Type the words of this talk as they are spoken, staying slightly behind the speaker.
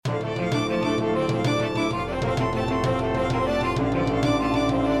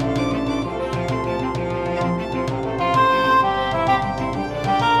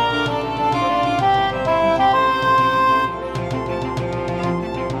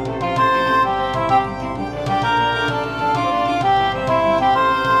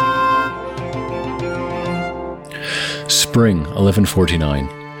Spring 1149.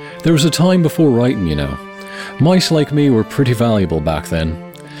 There was a time before writing, you know. Mice like me were pretty valuable back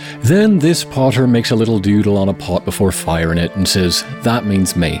then. Then this potter makes a little doodle on a pot before firing it and says, "That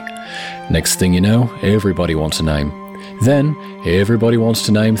means me." Next thing you know, everybody wants a name. Then, everybody wants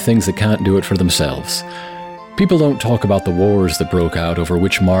to name things that can't do it for themselves. People don't talk about the wars that broke out over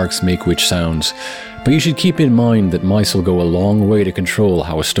which marks make which sounds, but you should keep in mind that mice will go a long way to control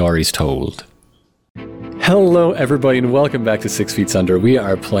how a story's told. Hello everybody and welcome back to 6 Feet Under. We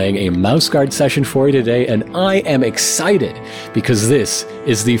are playing a Mouse Guard session for you today, and I am excited because this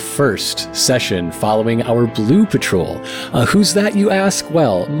is the first session following our Blue Patrol. Who's that, you ask?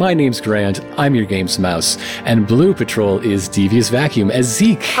 Well, my name's Grant, I'm your game's mouse, and Blue Patrol is Devious Vacuum as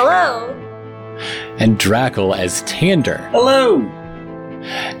Zeke. Hello! And Drackle as Tander. Hello!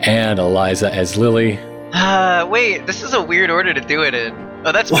 And Eliza as Lily. Wait, this is a weird order to do it in.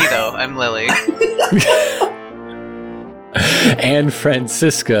 Oh, that's me though. I'm Lily. And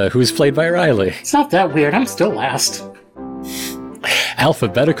Francisca, who's played by Riley. It's not that weird, I'm still last.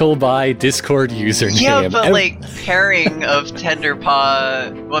 Alphabetical by Discord username. Yeah, but like pairing of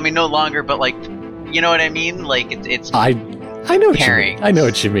Tenderpaw. Well, I mean, no longer, but like, you know what I mean? Like it's I know what pairing. you mean. I know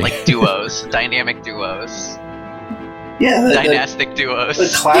what you mean. Like duos, dynamic duos. Yeah, dynastic duos.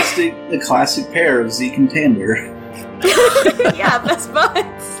 The classic pair of Zeke and Tander. Yeah, best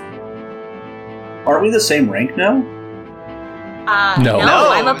buds. Aren't we the same rank now? No,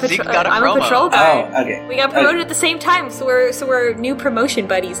 I'm a Zeke got a I'm a promo. patrol guard. Oh, okay. We got promoted at the same time, so we're new promotion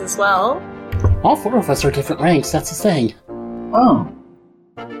buddies as well. All four of us are different ranks, that's the thing. Oh.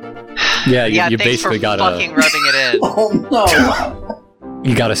 Yeah, you thanks basically for got fucking rubbing it in. Oh no.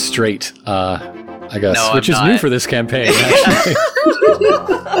 you got a straight, I guess, No, which I'm is not. new for this campaign. Actually.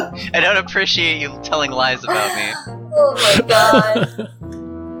 I don't appreciate you telling lies about me. Oh my god.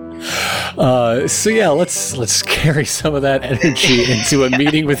 So yeah, let's carry some of that energy into a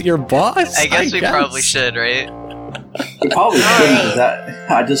meeting with your boss. I guess we probably should, right? We probably shouldn't, 'cause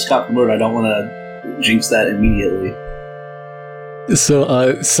I just got promoted. I don't want to jinx that immediately.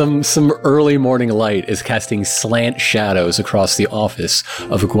 So, some early morning light is casting slant shadows across the office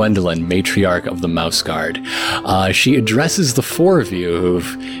of Gwendolyn, matriarch of the Mouse Guard. She addresses the four of you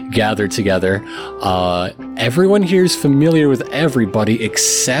who've gathered together. Everyone here is familiar with everybody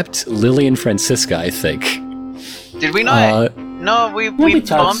except Lily and Francisca, I think. Did we not? No, we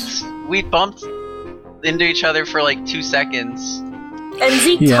touched. bumped into each other for like 2 seconds. And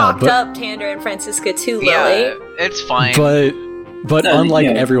Zeke Yeah, talked but- up Tander and Francisca too, Lily. Yeah, it's fine. But unlike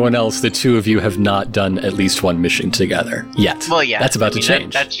yeah. everyone else, the two of you have not done at least one mission together yet. Well, yeah, That's about to I mean,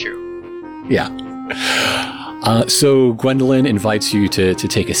 change. That's true. Yeah. So Gwendolyn invites you to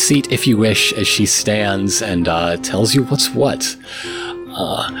take a seat if you wish, as she stands and tells you what's what.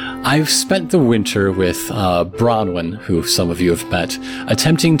 I've spent the winter with Bronwyn, who some of you have met,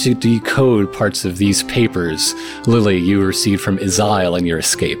 attempting to decode parts of these papers, Lily, you received from Izile in your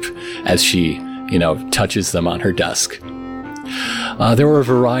escape, as she, touches them on her desk. There were a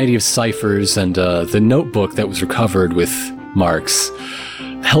variety of ciphers, and the notebook that was recovered with marks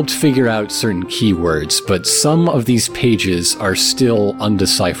helped figure out certain keywords, but some of these pages are still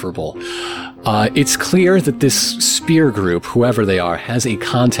undecipherable. It's clear that this Spear group, whoever they are, has a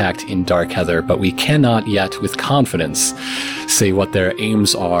contact in Darkheather, but we cannot yet, with confidence, say what their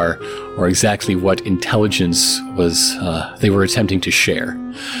aims are or exactly what intelligence they were attempting to share.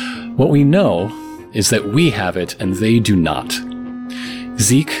 What we know is that we have it and they do not.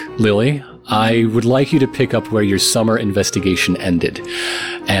 Zeke, Lily, I would like you to pick up where your summer investigation ended.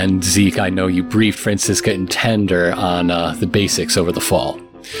 And Zeke, I know you briefed Francisca and Tander on the basics over the fall.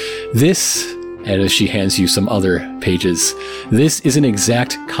 This, and as she hands you some other pages, this is an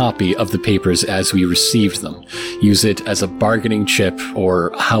exact copy of the papers as we received them. Use it as a bargaining chip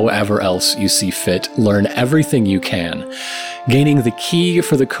or however else you see fit. Learn everything you can. Gaining the key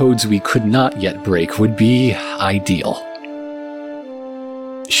for the codes we could not yet break would be ideal.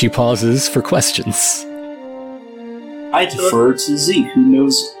 She pauses for questions. I defer to Zeke, who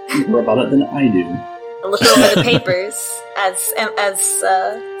knows more about it than I do. I look over the papers as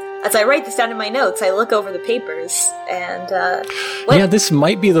I write this down in my notes. I look over the papers and what? Yeah, this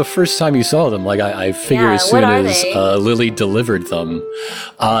might be the first time you saw them. Like I figure Yeah, as soon what are as they? Lily delivered them,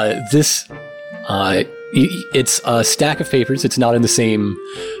 it's a stack of papers. It's not in the same,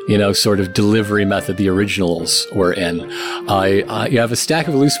 sort of delivery method the originals were in. You have a stack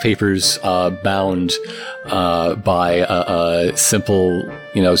of loose papers bound by a simple,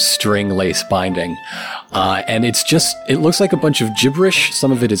 string lace binding. And it looks like a bunch of gibberish.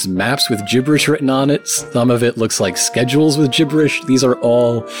 Some of it is maps with gibberish written on it. Some of it looks like schedules with gibberish. These are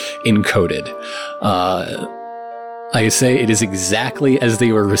all encoded. I say it is exactly as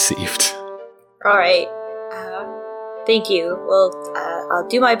they were received. All right. Thank you. Well, I'll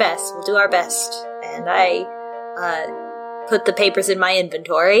do my best. We'll do our best. And I put the papers in my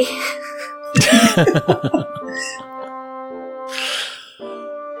inventory.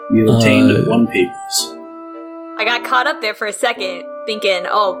 You obtained 1 papers. I got caught up there for a second, thinking,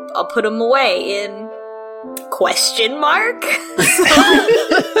 "Oh, I'll put them away in question mark."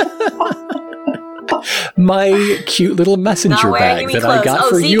 My cute little messenger bag that I got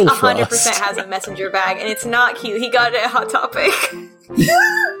for Zeke Yulefrost. 100% has a messenger bag, and it's not cute. He got it at Hot Topic.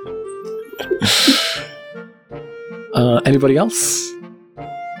 Anybody else?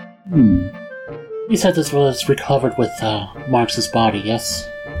 You said this was recovered with Marx's body, yes?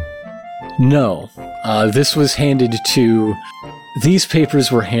 No. This was handed to... These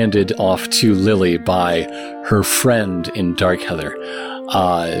papers were handed off to Lily by her friend in Darkheather.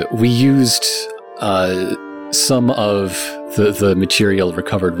 We used some of the material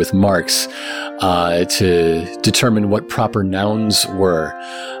recovered with Marx to determine what proper nouns were.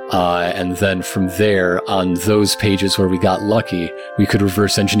 And then from there, on those pages where we got lucky, we could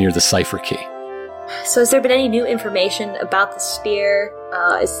reverse engineer the cipher key. So has there been any new information about the spear?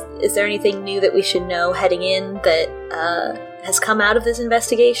 Is there anything new that we should know heading in that has come out of this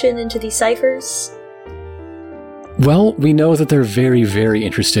investigation into these ciphers? Well, we know that they're very, very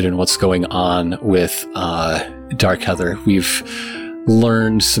interested in what's going on with Darkheather. We've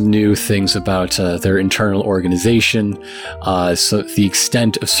learned some new things about their internal organization, so the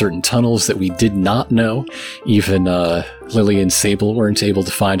extent of certain tunnels that we did not know. Even Lily and Sable weren't able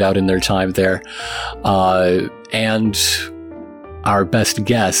to find out in their time there. And our best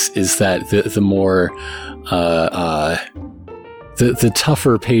guess is that the more... the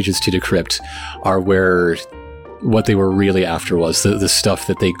tougher pages to decrypt are where what they were really after was the stuff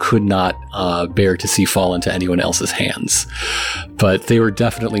that they could not bear to see fall into anyone else's hands. But they were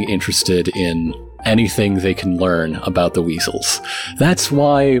definitely interested in anything they can learn about the weasels. That's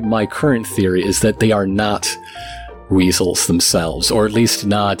why my current theory is that they are not weasels themselves, or at least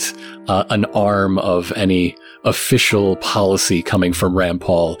not an arm of any official policy coming from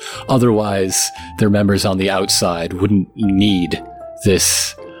Rampal. Otherwise, their members on the outside wouldn't need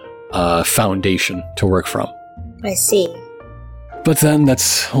this foundation to work from. I see. But then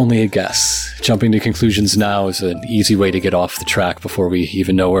that's only a guess. Jumping to conclusions now is an easy way to get off the track before we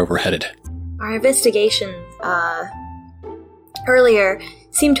even know where we're headed. Our investigation earlier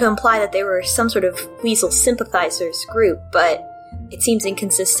seemed to imply that they were some sort of Weasel sympathizers group, but it seems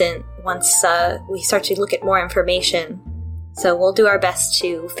inconsistent once we start to look at more information. So we'll do our best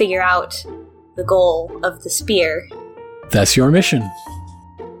to figure out the goal of the spear. That's your mission.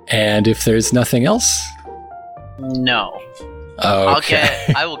 And if there's nothing else... No. Okay.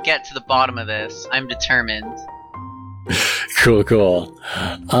 I will get to the bottom of this. I'm determined. Cool.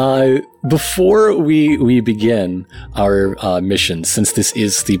 Before we begin our mission, since this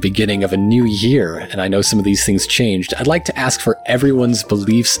is the beginning of a new year, and I know some of these things changed, I'd like to ask for everyone's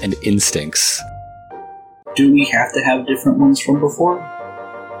beliefs and instincts. Do we have to have different ones from before?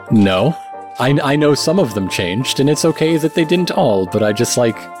 No. I know some of them changed, and it's okay that they didn't all, but I just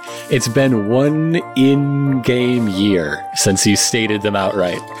like... It's been one in-game year since you stated them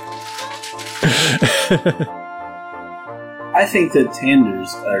outright. I think that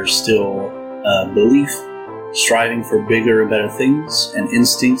Tanders are still belief, striving for bigger and better things, and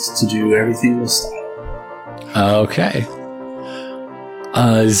instincts to do everything with style. Okay.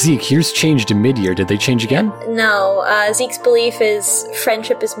 Zeke, yours changed in mid-year. Did they change again? No, Zeke's belief is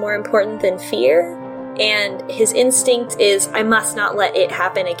friendship is more important than fear, and his instinct is, I must not let it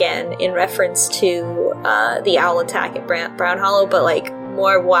happen again, in reference to the owl attack at Brown Hollow, but like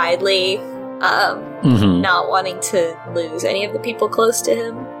more widely, not wanting to lose any of the people close to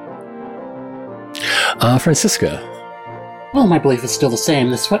him. Francisca. Well, my belief is still the same.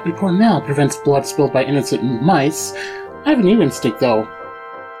 The sweat we pour now prevents blood spilled by innocent mice. I have a new instinct, though.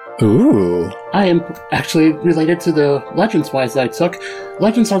 Ooh. I am actually related to the Legends wise that I took.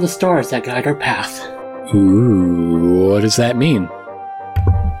 Legends are the stars that guide our path. Ooh, what does that mean?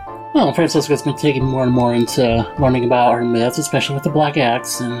 Well, Francisca's been taking more and more into learning about our myths, especially with the Black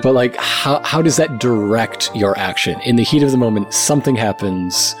Axe. And But, like, how does that direct your action? In the heat of the moment, something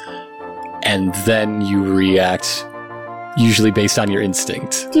happens, and then you react, usually based on your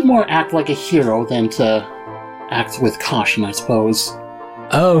instinct. to more act like a hero than to act with caution, I suppose.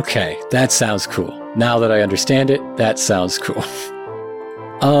 Okay, that sounds cool. Now that I understand it, that sounds cool.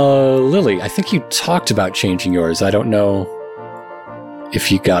 Lily, I think you talked about changing yours. I don't know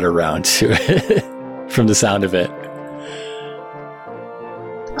if you got around to it from the sound of it.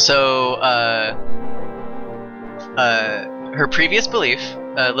 So, her previous belief,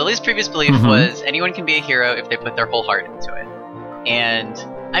 Lily's previous belief was anyone can be a hero if they put their whole heart into it. And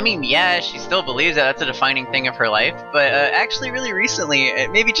I mean, yeah, she still believes that that's a defining thing of her life, but actually really recently,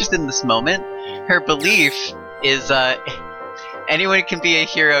 maybe just in this moment, her belief is anyone can be a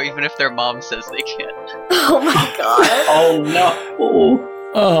hero even if their mom says they can't. Oh my god. Oh no.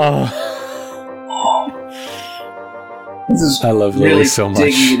 Oh, This is I love Lily really so much.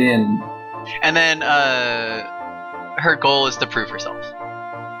 digging it in. And then her goal is to prove herself.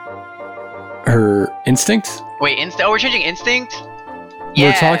 Her instinct? Wait, we're changing instinct?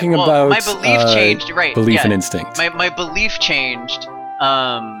 Yeah, We're talking well, about my belief changed, right? belief yeah, and instinct. My belief changed,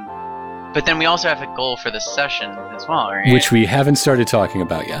 but then we also have a goal for the session as well, right? Which we haven't started talking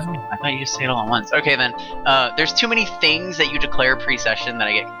about yet. I thought you just say it all at once. Okay, then. There's too many things that you declare pre-session that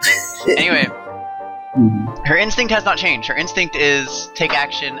I get confused. Anyway, her instinct has not changed. Her instinct is take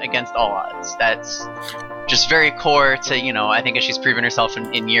action against all odds. That's just very core to, I think as she's proven herself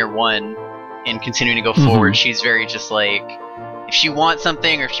in year one and continuing to go forward, she's very just like, if she wants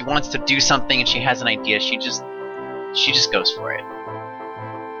something or if she wants to do something and she has an idea, she just goes for it.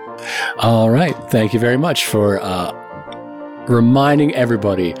 All right. Thank you very much for reminding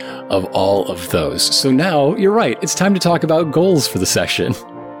everybody of all of those. So now, you're right. It's time to talk about goals for the session.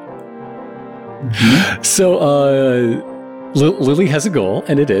 So, Lily has a goal,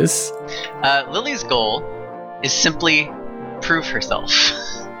 and it is... Lily's goal is simply prove herself.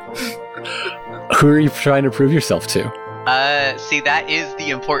 Who are you trying to prove yourself to? See, that is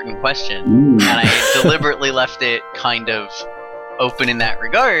the important question. And I deliberately left it kind of open in that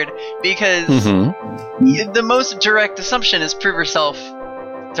regard, because the most direct assumption is prove herself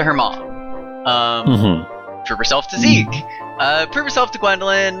to her mom. Prove herself to Zeke. Prove herself to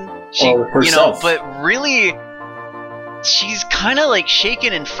Gwendolyn. Herself. But really, she's kind of like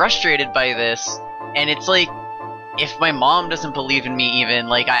shaken and frustrated by this. And it's like, if my mom doesn't believe in me even,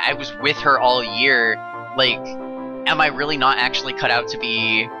 like, I was with her all year, like, am I really not actually cut out to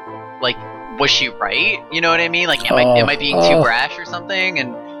be, like, was she right? You know what I mean? Like, am I being too brash or something?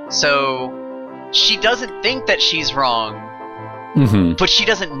 And so, she doesn't think that she's wrong, but she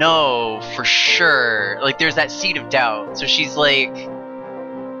doesn't know for sure. Like, there's that seed of doubt. So she's like,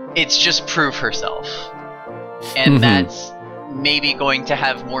 it's just prove herself. And that's maybe going to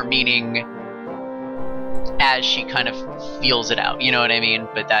have more meaning as she kind of feels it out, you know what I mean?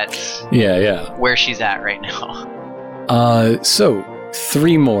 But that's where she's at right now. So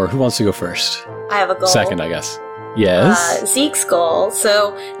 3 more. Who wants to go first? I have a goal. Second, I guess. Yes. Zeke's goal.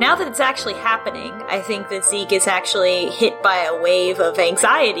 So now that it's actually happening, I think that Zeke is actually hit by a wave of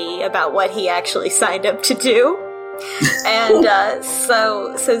anxiety about what he actually signed up to do. And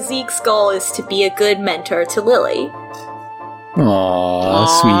so Zeke's goal is to be a good mentor to Lily. Aww,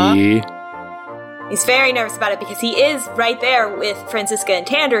 sweet. He's very nervous about it because he is right there with Franziska and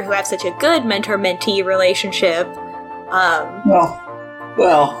Tander, who have such a good mentor-mentee relationship.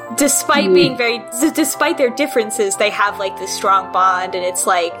 Well. Despite being despite their differences, they have like this strong bond, and it's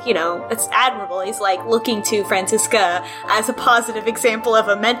like, it's admirable. He's like looking to Franziska as a positive example of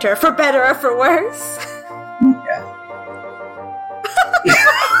a mentor, for better or for worse. Yeah.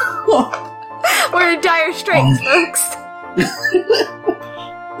 We're in dire straits, folks.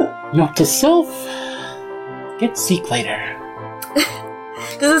 Note to self, get Zeke later.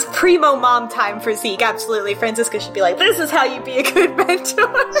 This is primo mom time for Zeke, absolutely. Franziska should be like, this is how you be a good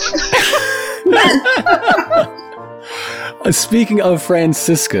mentor. Speaking of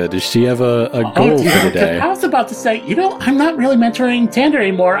Franziska, does she have a goal for today? I was about to say, I'm not really mentoring Tander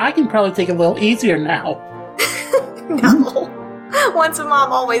anymore. I can probably take it a little easier now. No. Once a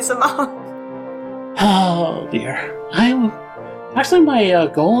mom, always a mom. Oh, dear. Actually, my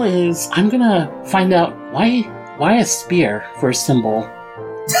goal is I'm gonna find out why a spear for a symbol.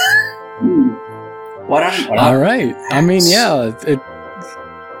 All right. I mean, yeah,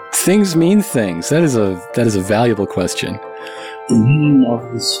 things mean things. That is a valuable question. The meaning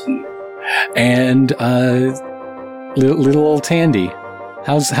of the spear. And little old Tandy,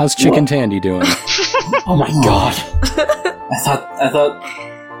 how's Chicken Tandy doing? Oh my god! I thought.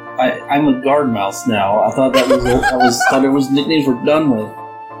 I'm a guard mouse now. I thought it was nicknames were done with.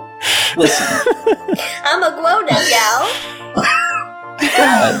 Listen. I'm a grown-up gal.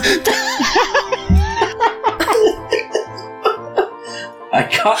 God. I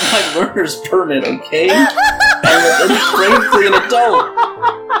got my learner's permit, okay? I'm trained for an adult.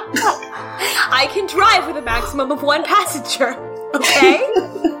 I can drive with a maximum of 1 passenger, okay?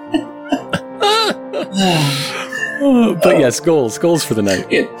 But yes, goals for the night.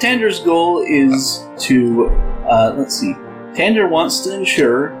 Yeah, Tander's goal is to, let's see, Tander wants to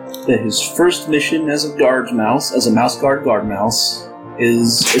ensure that his first mission as a mouse guard mouse,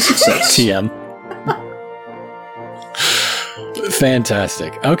 is a success. TM.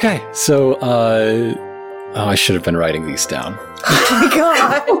 Fantastic. Okay, so, I should have been writing these down. Oh my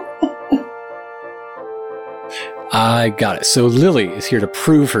god. I got it. So Lily is here to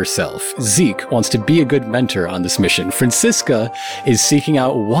prove herself. Zeke wants to be a good mentor on this mission. Francisca is seeking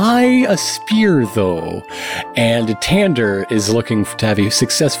out why a spear, though. And Tander is looking to have a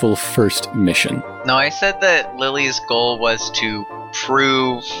successful first mission. No, I said that Lily's goal was to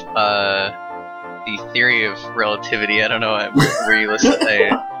prove the theory of relativity. I don't know what were you listening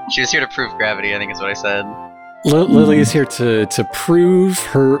to. She was here to prove gravity, I think is what I said. Lily is here to prove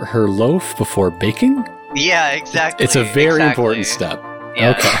her loaf before baking? Yeah, exactly. It's a very important step.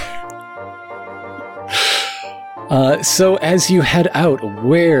 Yeah. Okay. So as you head out,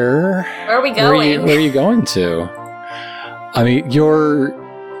 where are we going? Where are you going to? I mean, your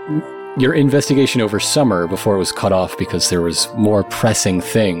investigation over summer before it was cut off because there was more pressing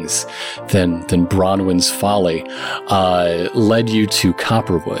things than Bronwyn's folly led you to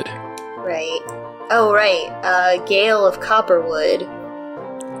Copperwood. Right. Oh, right. Gale of Copperwood.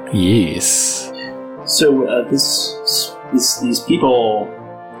 Yes. So, these people,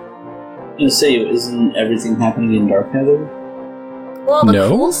 I'm gonna say, isn't everything happening in Darkheather? Well, the No?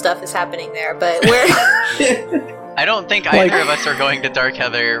 cool stuff is happening there, but we're... I don't think either of us are going to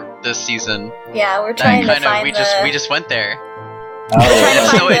Darkheather this season. Yeah, we're trying to find we just went there. trying to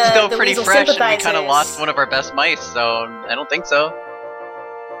So find it's still the pretty weasel fresh, and we kind of sympathizers. lost one of our best mice, so I don't think so.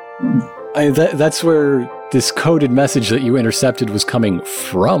 That's where this coded message that you intercepted was coming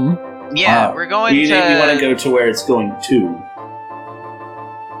from. Yeah, we're going we to... want to go to where it's going to.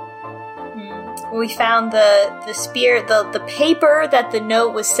 We found the spear, the paper that the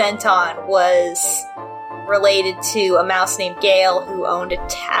note was sent on was related to a mouse named Gale who owned a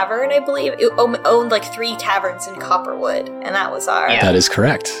tavern, I believe. It owned like 3 taverns in Copperwood, and that was our That is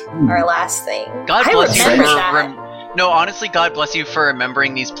correct. our last thing. God I bless you remember for that. no, honestly, God bless you for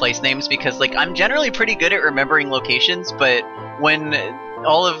remembering these place names, because like I'm generally pretty good at remembering locations, but when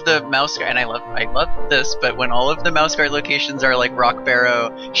all of the mouse and I love this, but when all of the mouse guard locations are like Rock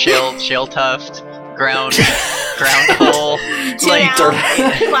Barrow, Shale Tuft, ground hole, Two like nouns,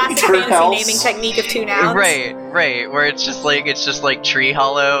 classic Dirt fantasy house. naming technique of 2 nouns. right, where it's just like Tree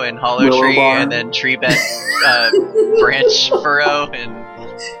Hollow and Hollow Willow Tree, Barn. and then Tree Bent Branch Furrow, and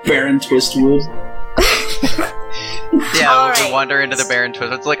Baron Twistwood. yeah, All we'll right. wander into the barren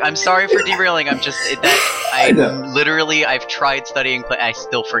twist. It's like, I'm sorry for derailing. I'm just I know. I've tried studying. I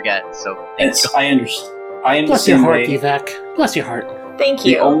still forget. So thank you. I understand. I am the Bless your same heart, way. Evac. Bless your heart. Thank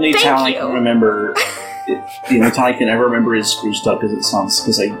you. The only Thank town I you. can remember, the only town I can ever remember is Spruce Duck,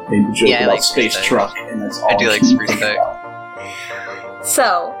 because I made a joke Yeah, I about like Space Spruce Truck, and that's all I do like can Spruce think Duck. about.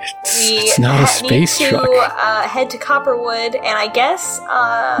 So It's not a space need truck. to head to Copperwood, and I guess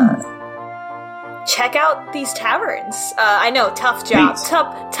check out these taverns. I know, tough job, Thanks.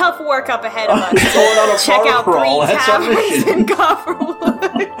 tough work up ahead of us. Going on a Check bar out crawl, 3 that's our taverns mission. in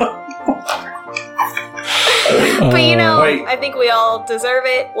Copperwood. But you know, Wait. I think we all deserve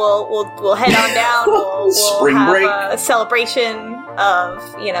it. We'll head on down. We'll Spring have break. a celebration of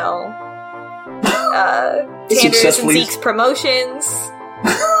Tander's and Successfully- Zeke's promotions.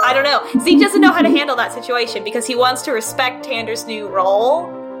 I don't know. Zeke doesn't know how to handle that situation because he wants to respect Tander's new role,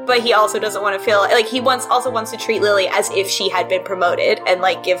 but he also doesn't want to feel like he also wants to treat Lily as if she had been promoted and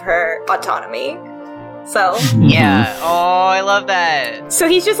like give her autonomy. So Yeah. Oh, I love that. so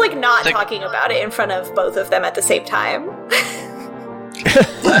he's just like not Like- talking about it in front of both of them at the same time.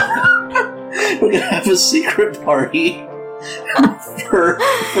 We're gonna have a secret party for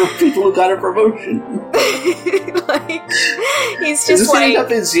people who got a promotion. Like he's Is just this ending like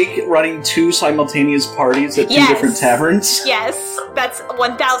up in Zeke running 2 simultaneous parties at 2 Yes. different taverns? yes, that's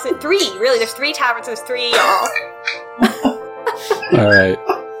 1,003. Really, there's 3 taverns. There's 3 y'all. All right.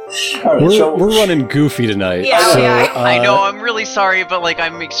 All right, so We're running goofy tonight. Yeah, so, we are. I know. I'm really sorry, but like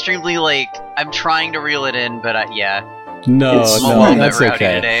I'm extremely I'm trying to reel it in, but yeah. No, It's I'm a small. little bit that's rowdy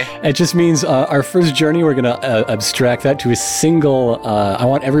okay. today. It just means our first journey, we're going to abstract that to a single... I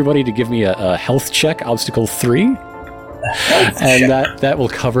want everybody to give me a health check, obstacle 3. And that will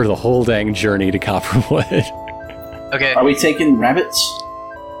cover the whole dang journey to Copperwood. Okay. Are we taking rabbits?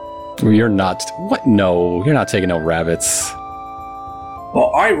 You're not... What? No, you're not taking no rabbits.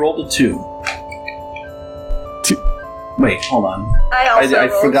 Well, I rolled a 2. Wait, hold on. I also I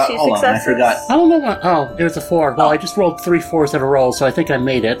rolled forgot. 2 Hold on, I successes. forgot. I don't know what. Oh, it was a 4. Well, I just rolled 3 4s in a row, so I think I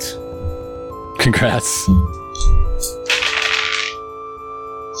made it. Congrats.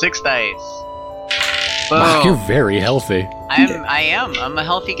 6 dice. Wow, Boom. you're very healthy. I am. I'm a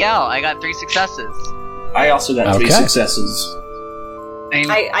healthy gal. I got 3 successes. I also got 3 successes.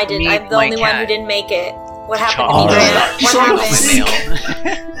 I did. I'm the only one who didn't make it. What happened Oh, to me, Grant? What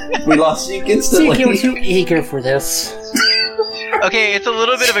happened? We lost Zeke instantly. Zeke, you were too eager for this. Okay, it's a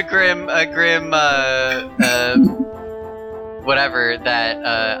little bit of a grim, whatever that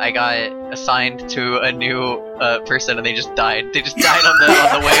I got assigned to a new person and they just died. They just died on the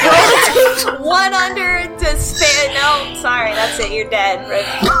way home. One under the span. No, sorry, that's it. You're dead.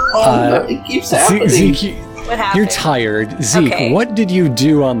 No, it keeps happening. Zeke, What happened? you're tired. Zeke, Okay. what did you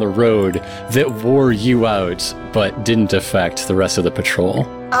do on the road that wore you out but didn't affect the rest of the patrol?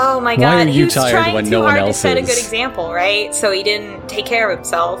 Oh my Why god, are he you was tired trying when too no one hard to else set a is? good example, right? So he didn't take care of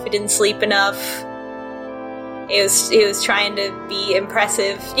himself. He didn't sleep enough. He was trying to be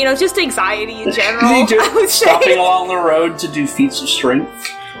impressive. You know, just anxiety in general. I would say. Stopping along the road to do feats of strength.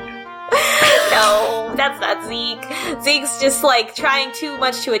 No, that's not Zeke. Zeke's just like trying too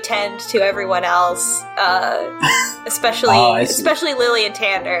much to attend to everyone else, especially Lily and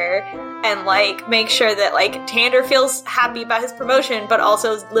Tander, and like make sure that like Tander feels happy about his promotion, but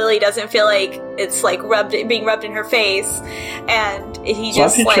also Lily doesn't feel like it's like being rubbed in her face, and he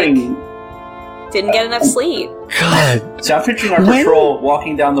just didn't get enough sleep. God. So I'm picturing our patrol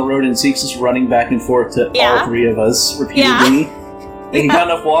walking down the road and Zeke's just running back and forth to all 3 of us repeatedly. You got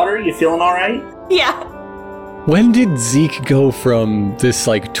enough water? You feeling alright? Yeah. When did Zeke go from this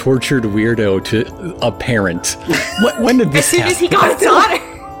like tortured weirdo to a parent? When did this As soon happen? as he got his daughter.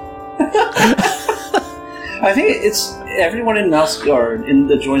 I think it's everyone in Nusguard,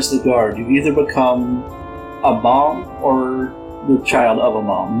 that joins the guard, you either become a mom or the child of a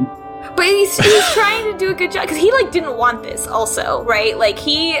mom. But he's trying to do a good job, because he, like, didn't want this also, right? Like,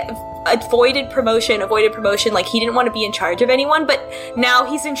 he avoided promotion, like, he didn't want to be in charge of anyone, but now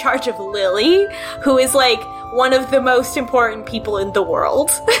he's in charge of Lily, who is, like, one of the most important people in the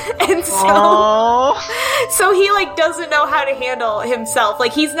world. And so he, like, doesn't know how to handle himself.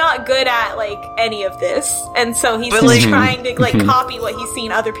 Like, he's not good at, like, any of this. And so he's just trying to, like, copy what he's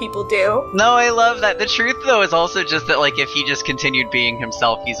seen other people do. No, I love that. The truth, though, is also just that, like, if he just continued being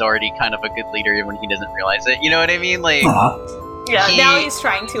himself, he's already kind of a good leader when he doesn't realize it. You know what I mean? Like, yeah, now he's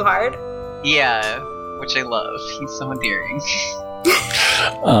trying too hard. Yeah, which I love. He's so endearing.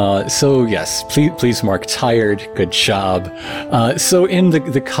 So yes, please mark tired. Good job. So in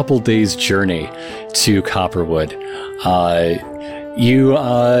the couple days journey to Copperwood, you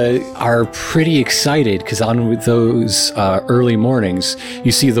are pretty excited because on those early mornings,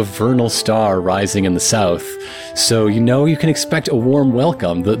 you see the vernal star rising in the south. So you know you can expect a warm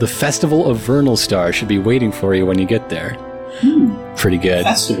welcome. The Festival of Vernal Star should be waiting for you when you get there. Pretty good.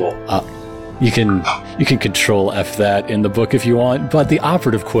 Festival. You can control F that in the book if you want, but the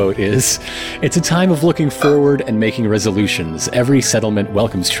operative quote is, "It's a time of looking forward and making resolutions. Every settlement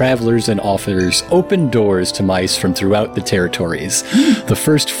welcomes travelers and offers open doors to mice from throughout the territories. The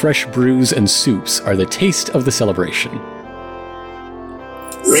first fresh brews and soups are the taste of the celebration."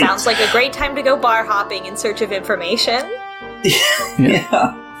 Great. Sounds like a great time to go bar hopping in search of information.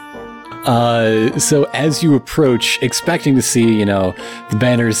 Yeah. So as you approach, expecting to see, the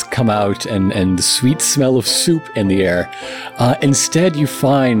banners come out and the sweet smell of soup in the air, instead you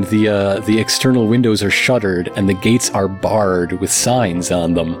find the external windows are shuttered and the gates are barred with signs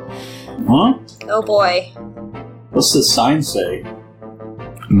on them. Huh? Oh boy. What's the sign say?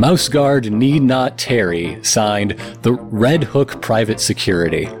 Mouse Guard need not tarry, signed the Red Hook Private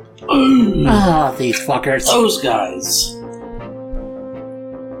Security. Ah, these fuckers. Those guys.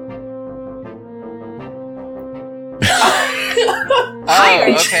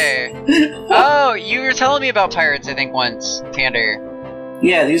 Oh, okay. Oh, you were telling me about pirates, I think, once, Tander.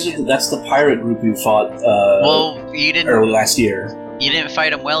 Yeah, that's the pirate group you fought Well, you didn't. early last year. You didn't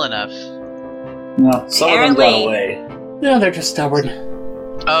fight them well enough. No, some of them got away. No, they're just stubborn.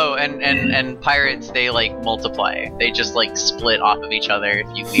 Oh, and pirates, they like multiply. They just like split off of each other if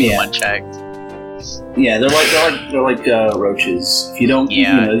you leave them unchecked. Yeah, they're like roaches. If you don't, you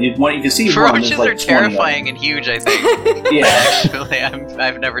can see roaches one, are terrifying and huge. I think. Yeah, actually,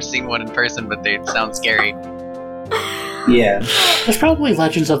 I've never seen one in person, but they sound scary. Yeah, there's probably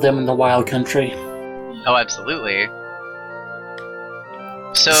legends of them in the wild country. Oh, absolutely.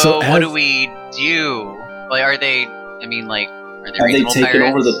 So what do we do? Like, are they? I mean, like, are they have they reasonable taken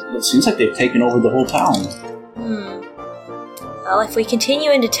pirates? over it seems like they've taken over the whole town. Well, if we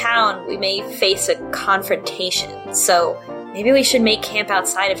continue into town, we may face a confrontation. So maybe we should make camp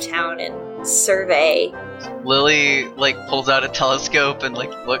outside of town and survey. Lily like pulls out a telescope and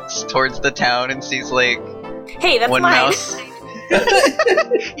like looks towards the town and sees like hey, that's one mine. mouse.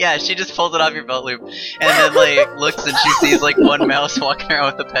 Yeah, she just pulls it off your belt loop, and then like looks and she sees like one mouse walking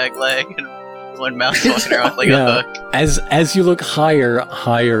around with a peg leg, and one mouse walking around with like a hook. As you look higher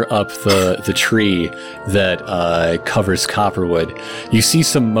up the tree that covers Copperwood, you see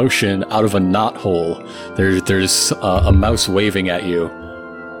some motion out of a knothole. There's a mouse waving at you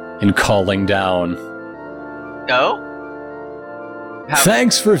and calling down. Oh?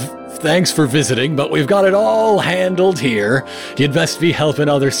 Thanks for visiting, but we've got it all handled here. You'd best be helping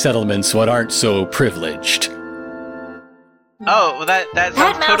other settlements what aren't so privileged. Oh, well that sounds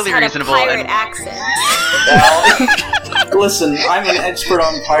mouse totally had reasonable. a pirate accent. Well, listen, I'm an expert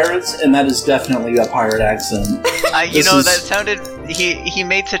on pirates, and that is definitely a pirate accent. That sounded. He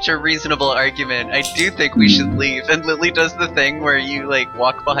made such a reasonable argument. I do think we should leave. And Lily does the thing where you like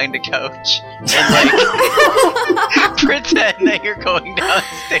walk behind a couch and like pretend that you're going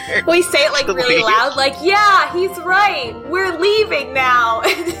downstairs. We say it like really leave. loud, like, yeah, he's right. We're leaving now.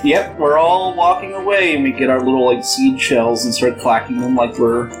 Yep, we're all walking away, and we get our little like seed shells and start clacking them like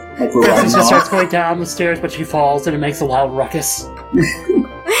we're riding Francisca starts off. going down the stairs, but she falls and it makes a loud ruckus. 3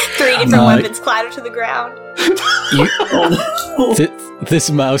 different weapons clatter to the ground.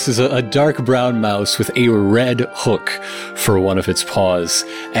 This mouse is a dark brown mouse with a red hook for one of its paws,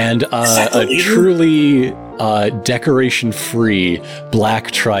 and a truly decoration-free black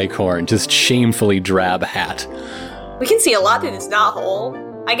tricorn, just shamefully drab hat. We can see a lot through this knothole.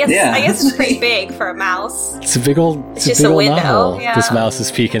 I guess it's pretty big for a mouse. It's a big old. It's just a window, knothole yeah. This mouse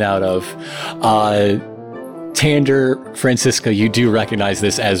is peeking out of. Tander, Francisca, you do recognize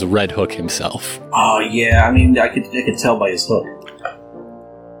this as Red Hook himself. Oh yeah, I mean, I could tell by his hook.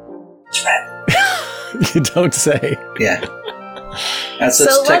 It's red. You don't say. Yeah, that's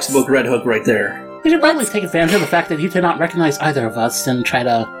So textbook Red Hook right there. We should probably take advantage of the fact that you did not recognize either of us and try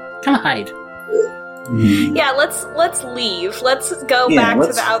to kind of hide. Yeah, let's leave. Let's go back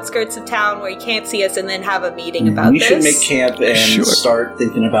to the outskirts of town where you can't see us, and then have a meeting about we this. We should make camp and Sure. start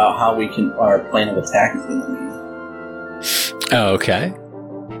thinking about how our plan of attack is going to be. Okay.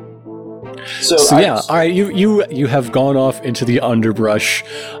 So yeah, all right. You have gone off into the underbrush.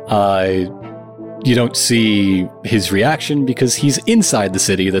 You don't see his reaction because he's inside the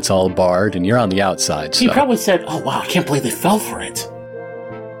city that's all barred, and you're on the outside. He So. probably said, "Oh wow, I can't believe they fell for it."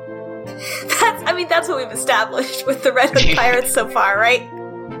 That's what we've established with the Red Hook Pirates so far, right?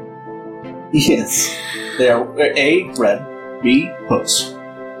 Yes, they are A, red, B, hooks.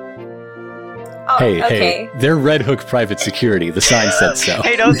 Oh, Hey, okay. they're Red Hook Private Security. The sign said so.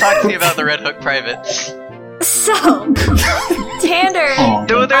 Hey, don't talk to me about the Red Hook privates. So, Tander, Oh,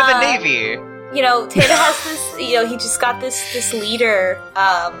 They're the Uh, Navy. Tander has this, he just got this leader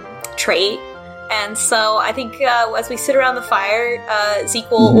trait. And so I think as we sit around the fire, Zeke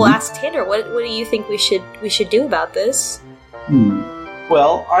will ask Tander, what do you think we should do about this?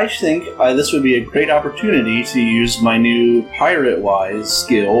 Well, I think this would be a great opportunity to use my new pirate-wise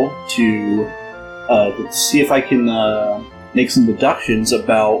skill to see if I can make some deductions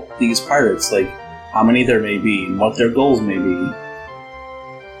about these pirates, like how many there may be and what their goals may be.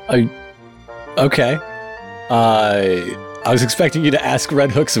 Okay. I was expecting you to ask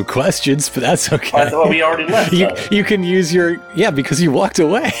Red Hook some questions, but that's okay. I thought we already left. You can use your... Yeah, because you walked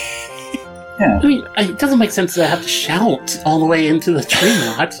away. Yeah. I mean, it doesn't make sense to have to shout all the way into the tree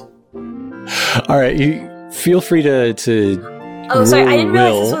knot. All right, you feel free to Oh, sorry, I didn't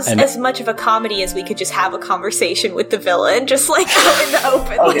realize will this was and- as much of a comedy as we could just have a conversation with the villain, just like out in the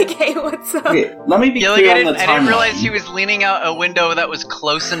open, Okay. like, hey, what's up? Okay, let me be Yeah, like clear I on the didn't, I didn't realize timeline. he was leaning out a window that was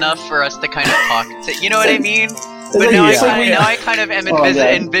close enough for us to kind of talk to. You know what I mean? It's But like- now, it's like we- now I kind of am Oh, God.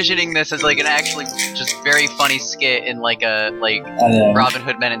 envisioning this as like an actually just very funny skit in like a I know. Robin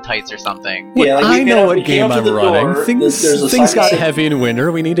Hood Men in Tights or something. Yeah, like, I we know we what game up to I'm the running. door, Things there's a got sign- heavy in winter.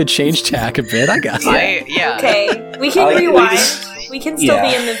 We need to change tack a bit. I got it. Yeah. Okay, we can I like rewind. these- We can still Yeah.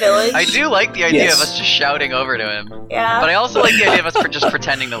 be in the village. I do like the idea Yes. of us just shouting over to him, Yeah. but I also like the idea of us just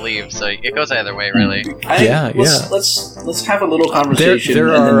pretending to leave. So it goes either way, really. I think Yeah, let's have a little There, conversation. there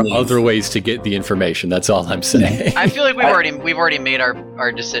and then are leave. other ways to get the information. That's all I'm saying. I feel like we've already made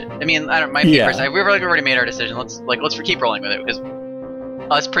our decision. I mean, I don't. My Yeah. personally, we've already made our decision. Let's keep rolling with it because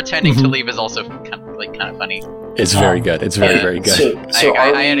us pretending to Mhm. leave is also kind of funny. It's very good. It's very, very good. So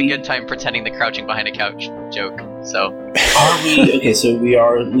are I had a we- good time pretending the crouching behind a couch joke. So Are we okay? So we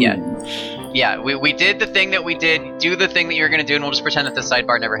are. Yeah. yeah, we did the thing that we did. Do the thing that you were gonna do, and we'll just pretend that the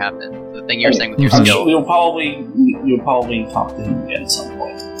sidebar never happened. The thing you were saying with your I'm skill. sure we'll probably talk to him again at some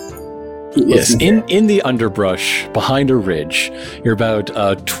point. Yes, Listen, in the underbrush behind a ridge, you're about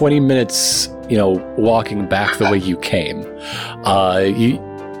 20 minutes, walking back the way you came.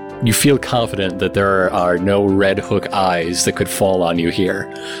 you feel confident that there are no Red Hook eyes that could fall on you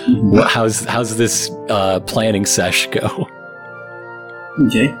here. Mhm. How's this planning sesh go?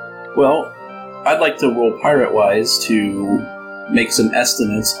 Okay. Well, I'd like to roll pirate-wise to make some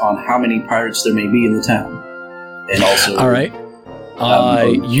estimates on how many pirates there may be in the town. And also... All right.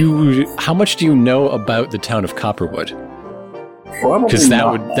 How much do you know about the town of Copperwood? Probably Because that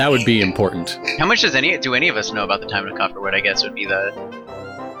not would be important. How much do any of us know about the time of Copperwood? I guess would be the.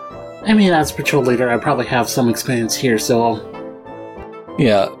 I mean, as patrol leader, I probably have some experience here, so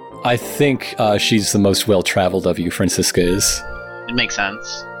Yeah, I think she's the most well-traveled of you, Francisca is. It makes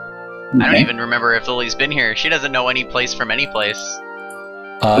sense. I don't even remember if Lily's been here. She doesn't know any place from any place.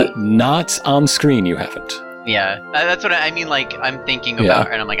 Not on screen, you haven't. Yeah, that's what I mean. Like, I'm thinking about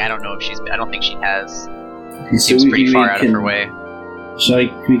her, and I'm like, I don't know if she's. I don't think she has. Okay, so Seems pretty far out of can- her way. So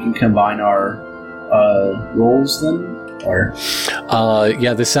we can combine our rolls then? Or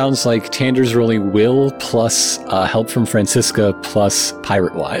Yeah, this sounds like Tander's rolling will plus help from Francisca plus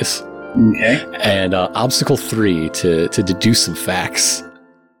pirate-wise. okay. And obstacle 3 to deduce some facts.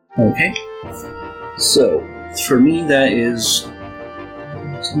 Okay. So, for me, that is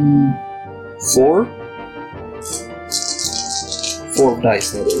 4. 4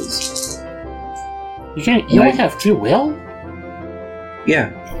 dice, that is. you only have 2 will? Yeah.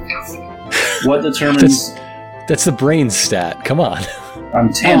 What determines That's the brain stat. Come on. I'm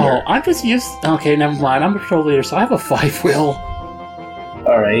Oh, Tander? I'm just used. Okay, never mind. I'm a patrol leader, so I have a 5 will.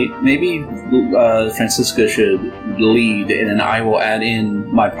 Alright, maybe Francisca should lead, and then I will add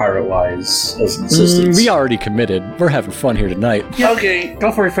in my pirate-wise as an assistance. We already committed. We're having fun here tonight. Okay,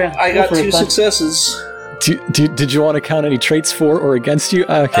 Go for it, Fran. I got Go for 2 it, bud. successes. Did you want to count any traits for or against you?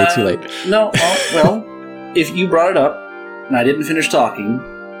 Okay, too late. No, well, if you brought it up, and I didn't finish talking,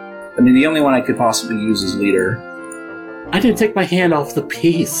 I mean, the only one I could possibly use is leader. I didn't take my hand off the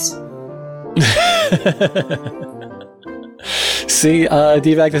piece. See,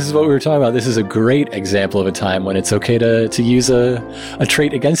 D-Vac, this is what we were talking about. This is a great example of a time when it's okay to use a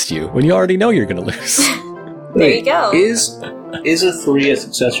trait against you, when you already know you're going to lose. There you go. Is a 3 a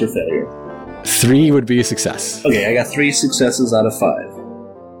success or failure? 3 would be a success. Okay, I got 3 successes out of 5.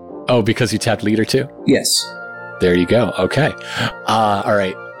 Oh, because you tapped leader too? Yes. There you go. Okay. All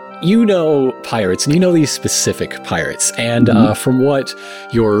right. You know pirates, and you know these specific pirates. And from what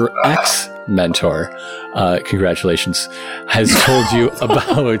your ex-mentor, congratulations, has told you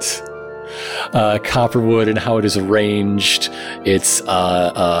about Copperwood and how it is arranged, its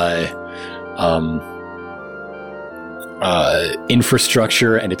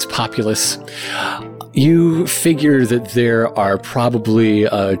infrastructure and its populace, you figure that there are probably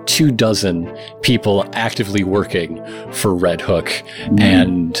 24 people actively working for Red Hook.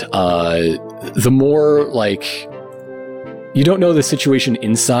 And the more, like, you don't know the situation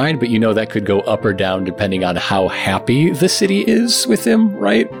inside, but you know that could go up or down depending on how happy the city is with him,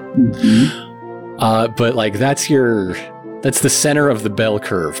 right? But, like, that's the center of the bell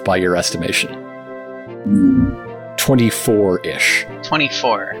curve by your estimation. 24-ish.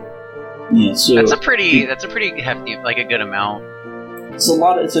 24. Yeah, so That's a pretty hefty, like a good amount.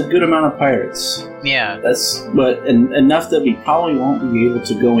 it's a good amount of pirates. Yeah. But enough that we probably won't be able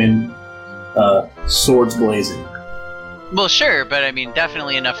to go in swords blazing. Well, sure, but I mean,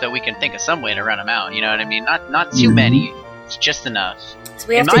 definitely enough that we can think of some way to run them out. You know what I mean? Not too many. It's just enough. So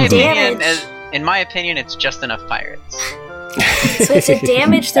we have to damage. In my opinion, it's just enough pirates. So we have to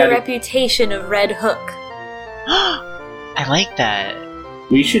damage the reputation of Red Hook. I like that.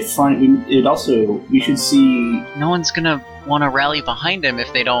 We should find it. Also, we should see. No one's gonna want to rally behind him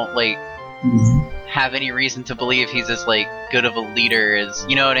if they don't like have any reason to believe he's as like good of a leader as,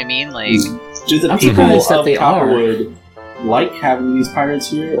 you know what I mean? Like, Do the I'm people surprised that of they are. Copperwood like having these pirates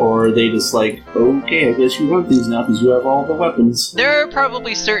here, or are they just like, okay, I guess you run things now because you have all the weapons? there are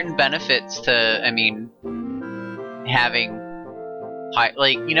probably certain benefits to, I mean, having,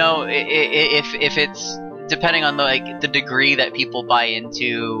 like, you know, if it's depending on the degree that people buy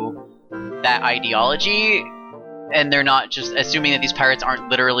into that ideology, and they're not just assuming that these pirates aren't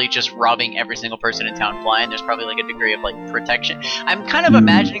literally just robbing every single person in town blind. There's probably like a degree of like protection. I'm kind of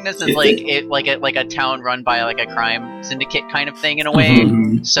imagining this as like a town run by like a crime syndicate kind of thing in a way.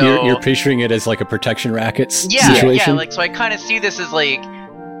 Mhm. So You're picturing it as like a protection racket yeah, situation? yeah. Like, so I kind of see this as like,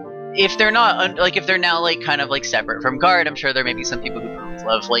 if they're not if they're now like kind of like separate from guard, I'm sure there may be some people who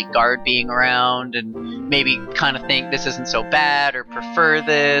love like guard being around and maybe kind of think this isn't so bad or prefer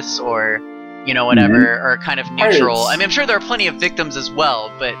this or, you know, whatever, or kind of neutral. Pirates. I mean, I'm sure there are plenty of victims as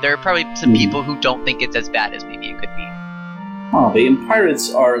well, but there are probably some people who don't think it's as bad as maybe it could be. Oh, but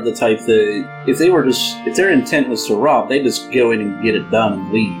pirates are the type that if their intent was to rob, they just go in and get it done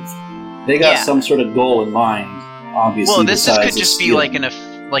and leave. They got some sort of goal in mind, obviously. Well, this could just be stealing.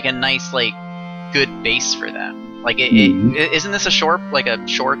 like a nice good base for them. Like isn't this a shore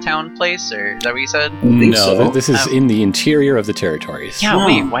town place, or is that what you said? think so. This is in the interior of the territories. Yeah, Oh.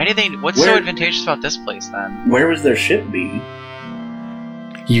 wait, why did they? What's so advantageous about this place then? Where was their ship be?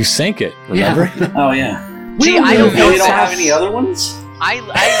 You sank it, remember? Oh yeah. See, I don't know. They don't have any other ones. I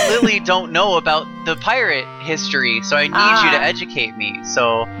literally don't know about the pirate history, so I need you to educate me.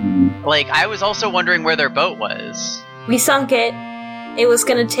 So, I was also wondering where their boat was. We sunk it. It was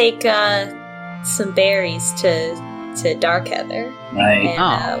gonna take some berries to Darkheather, Right.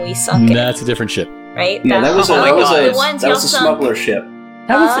 and we sunk it. That's a different ship. Right? Yeah, that was Oh my God. the ones that y'all was a sunk. smuggler ship.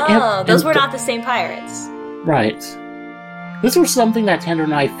 That was Those were not the same pirates. Right. This was something that Tander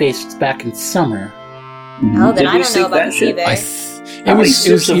and I faced back in summer. Oh, then Did I we don't know sink about that this ship? either. How many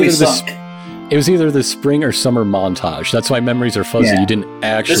ships have we sunk? It was either the spring or summer montage. That's why memories are fuzzy. Yeah. You didn't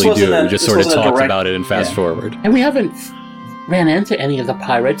actually This do wasn't it. a- We just this sort of wasn't a talked direct- about it and fast yeah. forward. And we haven't ran into any of the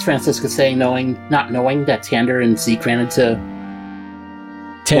pirates, Francisca saying not knowing that Tander and Zeke ran into...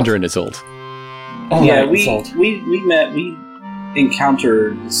 Tander and Isolde. Oh, Yeah, right, we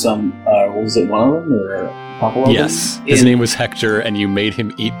encountered some. Was it one of them or a couple of Yes. them? His name was Hector, and you made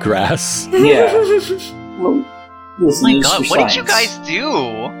him eat grass. Yeah. Well, listen, My it's God, for what did you science. guys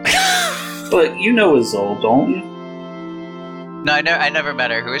do? But you know Isolde, don't you? No, I never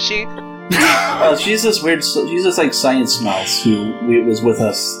met her. Who is she? She's this weird. She's this science mouse who was with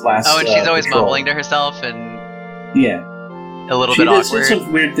us last. Oh, and she's always patrol. mumbling to herself and Yeah, a little she bit did awkward.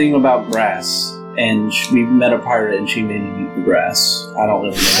 some weird thing about grass, and we met a pirate, and she made him eat the grass. I don't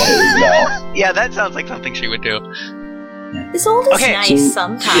really know what it was about. Yeah, that sounds like something she would do. Isolde is Okay, nice so-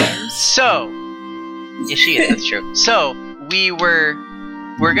 sometimes. So, yeah, she is. That's true. So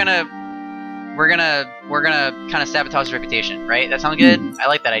we're gonna kind of sabotage his reputation, right? That sounds good. I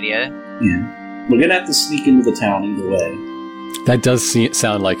like that idea. Yeah, we're gonna have to sneak into the town either way. That does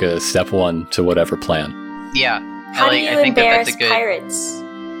sound like a step one to whatever plan. Yeah. How do you I think embarrass that's a good. pirates?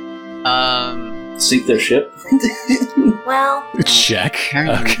 Sink their ship. Well, Check. Aaron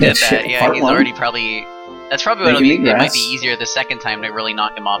Okay. did that. Yeah, Part he's one. already probably. That's probably what it'll Making be. me It might grass. be easier the second time to really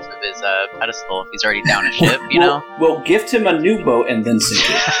knock him off of his pedestal if he's already down a ship. You know. We'll gift him a new boat and then sink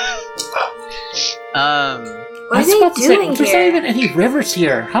it. what I are was they about to say, doing there's not here? even any rivers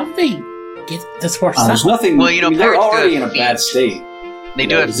here. How did they get this far There's south? nothing. Well, you know, they're pirates do already in have a bad feet. state. They You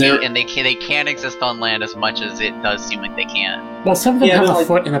do know, have is there- feet, and they can exist on land as much as it does seem like they can. Well, some of them Yeah, have but, a like-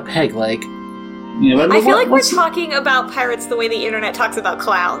 foot and a peg leg. Yeah, but I feel like we're what's- talking about pirates the way the internet talks about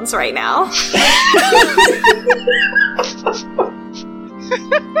clowns right now.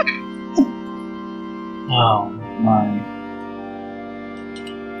 Oh my.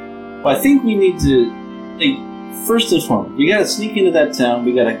 Well, I think we need to. First and foremost, we gotta sneak into that town.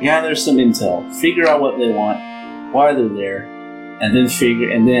 We gotta gather some intel, figure out what they want, why they're there, and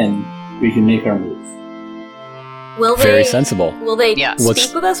then we can make our move. Will they? Very sensible. Will they Yeah. speak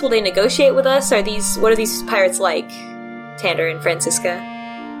What's- with us? Will they negotiate with us? What are these pirates like? Tander and Francisca.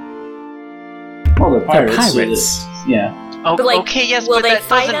 Well, they're pirates. so pirates. that- yeah. Oh, But okay, yes, will but they that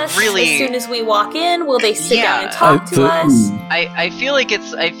fight doesn't us really. as soon as we walk in? Will they sit down Yeah. and talk to the- us? I feel like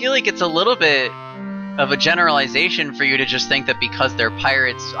it's a little bit of a generalization for you to just think that because they're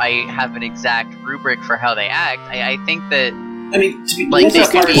pirates, I have an exact rubric for how they act. I think that I mean, to be Like, most they of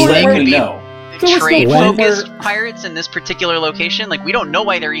could the be- pirates they that could we be- know. There was no trade-focused pirates in this particular location, like we don't know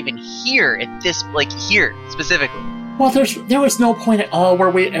why they're even here at this, here specifically. Well, there was no point at all where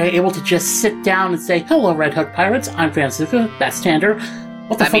we are able to just sit down and say, "Hello, Red Hook Pirates. I'm Francisca. That's Tander.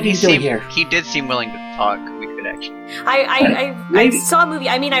 What the I fuck mean, are you doing here?" he did seem willing to talk. We could actually. I Maybe- saw a movie.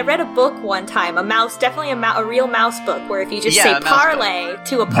 I mean, I read a book one time. A mouse, definitely a real mouse book, where if you just Yeah, say a mouse book. parlay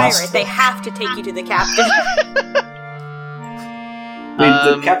to a pirate, they have to take you to the captain. I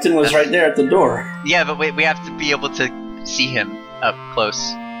mean, the captain was right there at the door. Yeah, but we have to be able to see him up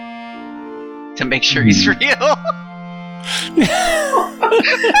close to make sure he's real.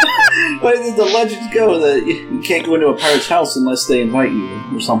 Why did the legends go that you can't go into a pirate's house unless they invite you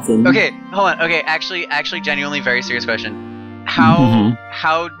or something? Okay, hold on. Okay, actually, genuinely, very serious question. How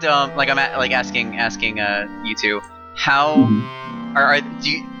how dumb? Like I'm asking you two. How are do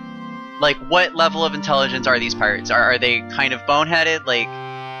you like what level of intelligence are these pirates? Are they kind of boneheaded? Like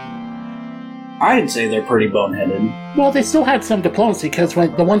I'd say they're pretty boneheaded. Well, they still had some diplomacy because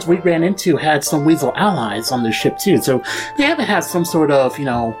the ones we ran into had some weasel allies on the ship too, so they haven't had some sort of,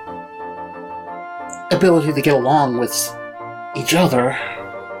 ability to get along with each other.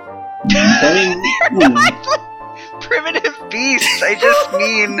 I mean, primitive beasts. I just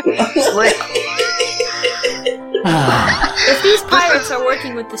mean, like, If these pirates are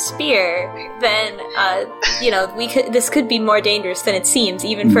working with the spear, then this could be more dangerous than it seems,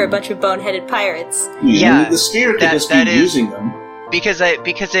 even for a bunch of boneheaded pirates. Yeah, the spear could just be using them. Because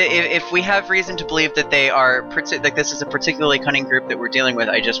if we have reason to believe that they are like this is a particularly cunning group that we're dealing with,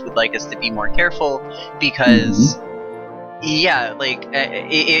 I just would like us to be more careful. Because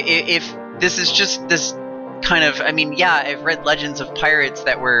if this is just this kind of, I mean, I've read legends of pirates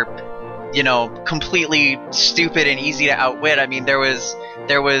that were, completely stupid and easy to outwit. I mean, there was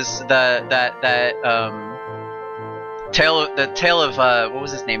the tale of what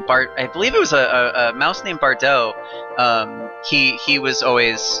was his name? Bart. I believe it was a mouse named Bardot. He was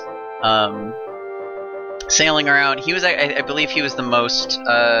always sailing around. He was, I believe, he was the most.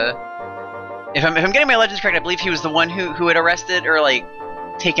 If I'm getting my legends correct, I believe he was the one who had arrested or like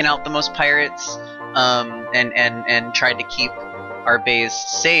taken out the most pirates, and tried to keep our bays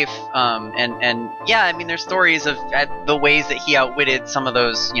safe. I mean, there's stories of the ways that he outwitted some of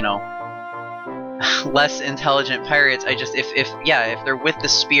those, less intelligent pirates. I just, if they're with the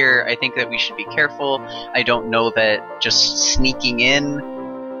spear, I think that we should be careful. I don't know that just sneaking in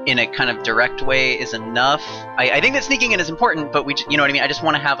a kind of direct way is enough. I think that sneaking in is important, but you know what I mean? I just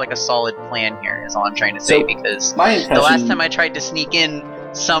want to have like a solid plan here is all I'm trying to say, because the last time I tried to sneak in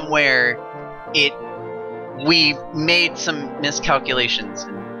somewhere, we made some miscalculations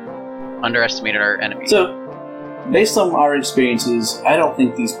and underestimated our enemy. So, based on our experiences, I don't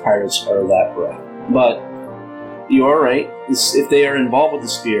think these pirates are that bright. But you are right. If they are involved with the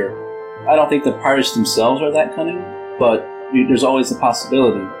spear, I don't think the pirates themselves are that cunning. But there's always the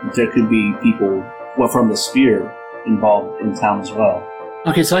possibility that there could be people from the spear involved in town as well.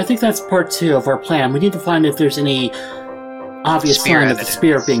 Okay, so I think that's part 2 of our plan. We need to find if there's any obvious sign of the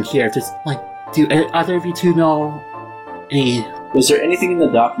spear being here. If there's, do either of you two know any... Was there anything in the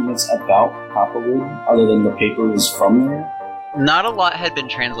documents about Copperwood other than the paper was from there? Not a lot had been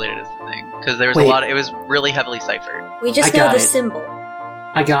translated as the thing, because there was a lot. It was really heavily ciphered. We just know the symbol.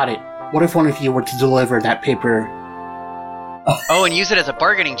 I got it. What if one of you were to deliver that paper? Oh, and use it as a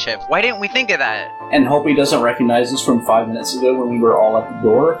bargaining chip. Why didn't we think of that? And hope he doesn't recognize us from 5 minutes ago when we were all at the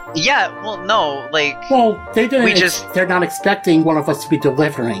door? Yeah, well, no, Well, they didn't. They're not expecting one of us to be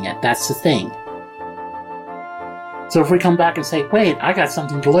delivering it. That's the thing. So if we come back and say, wait, I got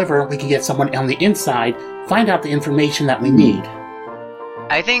something to deliver, we can get someone on the inside, find out the information that we need.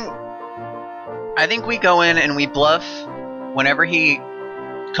 I think we go in and we bluff whenever he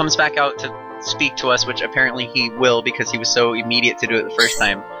comes back out to speak to us, which apparently he will because he was so immediate to do it the first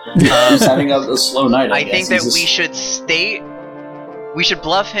time. He's having a slow night, I guess. think that we should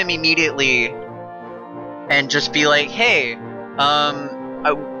bluff him immediately and just be like, hey,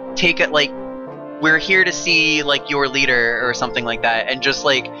 take it, we're here to see, your leader or something like that, and just,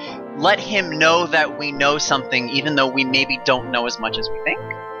 let him know that we know something, even though we maybe don't know as much as we think.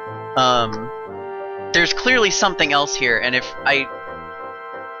 There's clearly something else here, and if I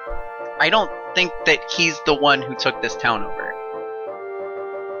don't think that he's the one who took this town over.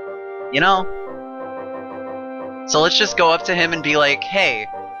 So let's just go up to him and be like, hey,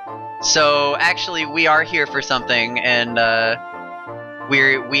 so actually we are here for something, and,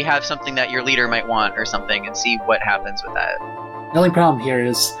 we have something that your leader might want or something, and see what happens with that. The only problem here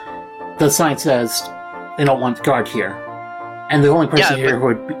is the sign says they don't want guard here. And the only person here who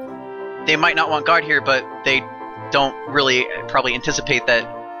would be... They might not want guard here, but they don't really probably anticipate that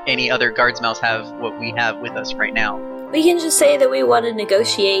any other guards mouse have what we have with us right now. We can just say that we want to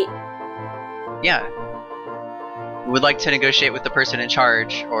negotiate. Yeah. We would like to negotiate with the person in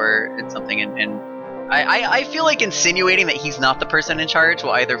charge or something, and I feel like insinuating that he's not the person in charge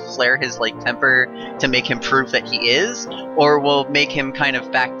will either flare his temper to make him prove that he is, or will make him kind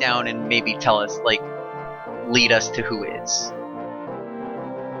of back down and maybe tell us, lead us to who is.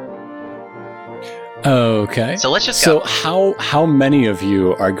 Okay. So let's just go. So how many of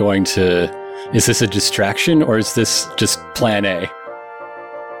you are going to... Is this a distraction, or is this just plan A?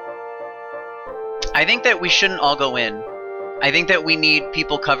 I think that we shouldn't all go in. I think that we need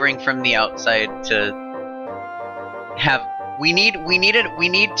people covering from the outside to have... We need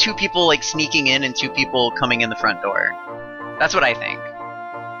 2 people sneaking in and 2 people coming in the front door. That's what I think.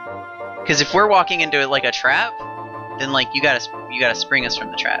 Because if we're walking into it like a trap, then you gotta spring us from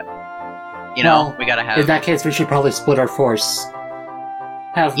the trap. We gotta have... In that case, we should probably split our force.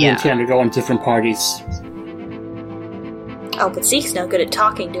 Have Moontander go in different parties. Oh, but Zeke's no good at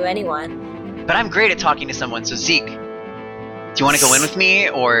talking to anyone. But I'm great at talking to someone, so Zeke, do you want to go in with me,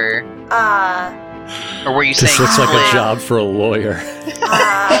 or were you saying... This looks like a job for a lawyer.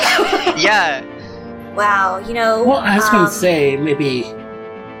 Yeah. Wow, you know... Well, I was going to say, maybe...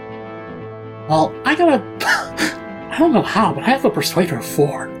 Well, I gotta... I don't know how, but I have a Persuader of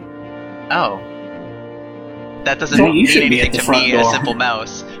 4. Oh. That doesn't So you mean should be at anything the to front me, door. a simple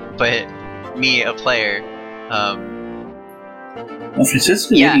mouse, but me, a player. Well,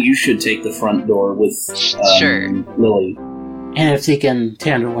 Francisco, Yeah. maybe you should take the front door with Sure. Lily. And if Zeke and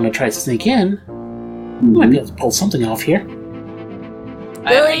Tander want to try to sneak in, we might be able to pull something off here.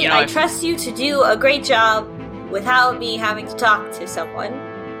 Lily, you know, I trust you to do a great job without me having to talk to someone.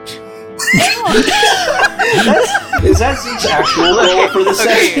 Is that Zeke's actual role for this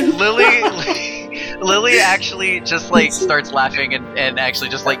Okay, session? Lily actually just like starts laughing and actually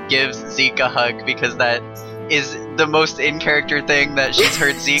just like gives Zeke a hug because that is the most in character thing that she's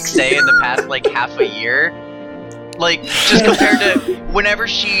heard Zeke say in the past like half a year. Like, just compared to whenever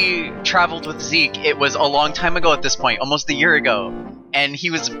she traveled with Zeke, it was a long time ago at this point, almost a year ago. And he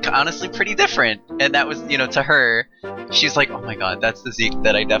was honestly pretty different. And that was, you know, to her, she's like, oh my god, that's the Zeke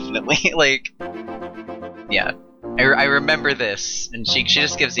that I definitely, like... Yeah. I remember this. And she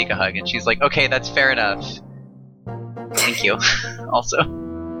just gives Zeke a hug, and she's like, okay, that's fair enough. Thank you. Also.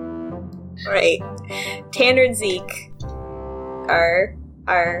 Right. Tander and Zeke are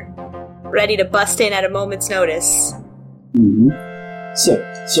ready to bust in at a moment's notice. Mm-hmm. So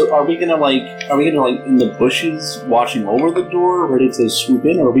are we gonna in the bushes watching over the door, ready to swoop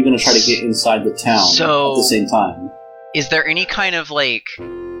in, or are we gonna try to get inside the town at the same time? Is there any kind of like,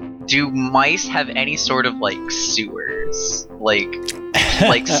 do mice have any sort of like sewers, like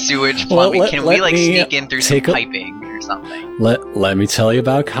sewage plumbing? Well, Can we like me sneak in through some take a- piping or something? Let me tell you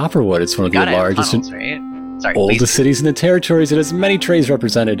about Copperwood. It's one of the Gotta have largest tunnels, right? Sorry, oldest please. cities in the territories. It has many trades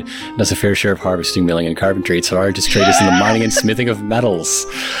represented and has a fair share of harvesting, milling, and carpentry. Its largest trade is in the mining and smithing of metals.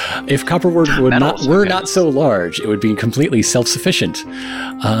 If Copperwood were not so large, it would be completely self-sufficient.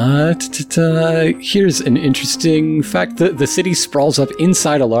 Here's an interesting fact. The city sprawls up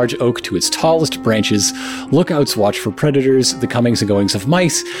inside a large oak to its tallest branches. Lookouts watch for predators, the comings and goings of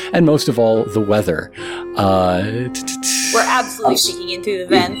mice, and most of all, the weather. We're absolutely sneaking in through the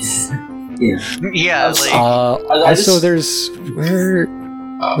vents. Yeah, like Also, there's where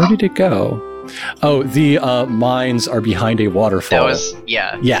did it go? Oh, the mines are behind a waterfall.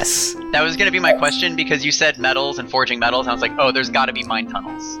 Yes. That was gonna be my question because you said metals and forging metals, and I was like, oh, there's got to be mine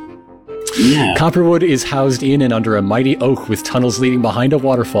tunnels. Yeah. Copperwood is housed in and under a mighty oak with tunnels leading behind a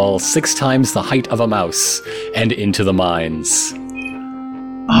waterfall 6 times the height of a mouse and into the mines.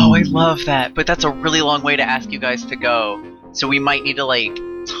 Oh, I love that, but that's a really long way to ask you guys to go, so we might need to like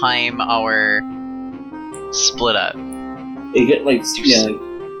time our split up. It get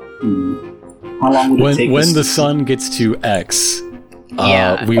how long would it take? When the sun gets to X,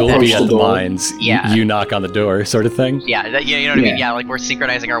 Yeah, we will be at the door. mines. Yeah. You knock on the door, sort of thing. Yeah, you know what I mean? Yeah, like we're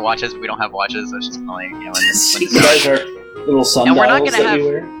synchronizing our watches, but we don't have watches, so it's just like, you know, Synchronize our little sundials And we're not gonna that we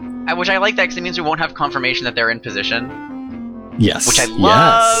have- wear. which I like that because it means we won't have confirmation that they're in position, Yes. which I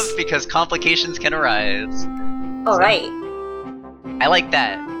love Yes. because complications can arise. Alright. I like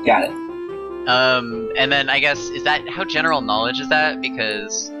that. Got it. And then I guess, is that, how general knowledge is that?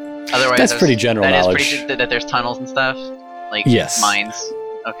 Because otherwise That's pretty general knowledge. That there's tunnels and stuff? Like, Yes. mines?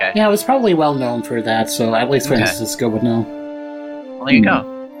 Okay. Yeah, it was probably well known for that, so at least Okay. Francisco would know. Well, there you go.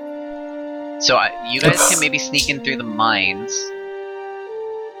 So you guys can maybe sneak in through the mines,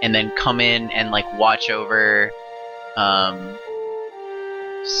 and then come in and like watch over. I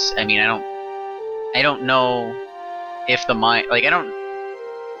mean, I don't know if the mine, like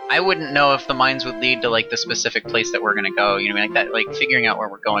I wouldn't know if the mines would lead to like the specific place that we're gonna go. You know what I mean? Like that, like figuring out where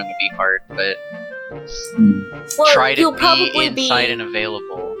we're going would be hard, but Well, try to you'll be probably inside and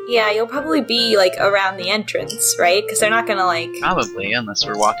available. Yeah, you'll probably be like around the entrance, right? Because they're not gonna like. Probably, unless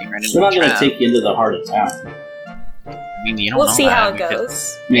we're walking right into We're not the going to trap. take you into the heart of town. I mean, you don't We'll know see that. how it We could-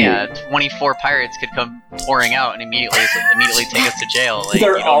 goes. Yeah, 24 pirates could come pouring out and immediately take us to jail. Like,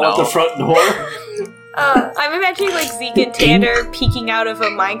 They're you all don't at the know. front door. I'm imagining like Zeke and Tander peeking out of a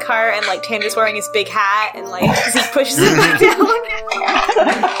minecart, and like Tander's wearing his big hat, and like Zeke pushes him back down.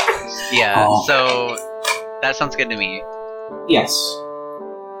 Yeah, Oh. so that sounds good to me. Yes.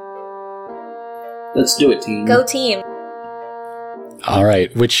 Let's do it, team. Go team. All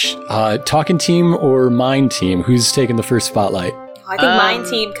right. Which talking team or mind team? Who's taking the first spotlight? I think mine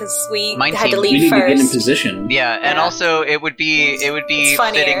team because we mine had team. to We leave need to get in first. position. Yeah, and Yeah. also it would be It's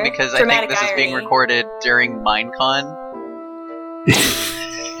funnier. fitting because I Dramatic think this is being irony. recorded during Minecon.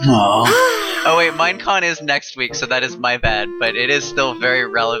 Aw. Oh wait, Minecon is next week, so that is my bad, but it is still very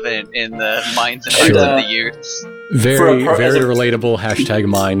relevant in the minds and hearts Sure. of the youths. Very relatable hashtag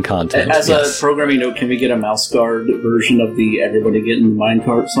mine content. As a programming note, can we get a mouse guard version of the Everybody Get in the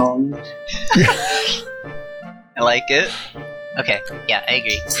Minecart song? I like it. Okay, yeah, I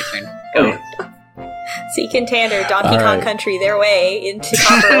agree. Your turn. Go. Okay. Zeke and Tander, Donkey All Kong right. Country, their way into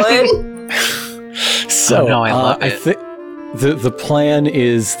Copperwood. So, Oh, no, I love I it. think the plan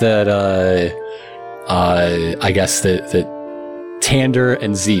is that I guess that Tander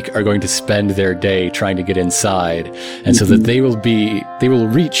and Zeke are going to spend their day trying to get inside, and so that they will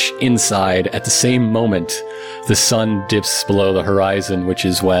reach inside at the same moment the sun dips below the horizon, which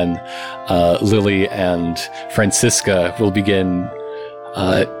is when Lily and Francisca will begin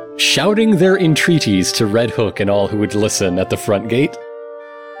shouting their entreaties to Red Hook and all who would listen at the front gate.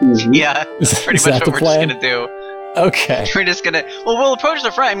 Yeah, that's pretty Is much that what the we're just plan? gonna do. Okay. We're just gonna. Well, we'll approach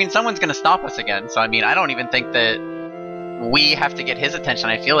the front. I mean, someone's gonna stop us again. So I mean, I don't even think that we have to get his attention.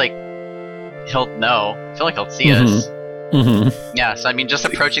 I feel like he'll know. I feel like he'll see us. Mm-hmm. Yeah. So I mean, just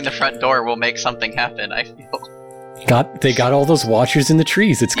approaching the front door will make something happen. I feel. They got all those watchers in the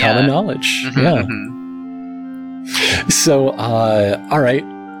trees. It's Yeah. common knowledge. Mhm, Yeah. mhm. So, all right.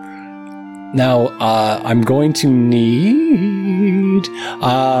 Now, I'm going to need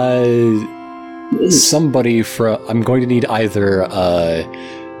somebody I'm going to need either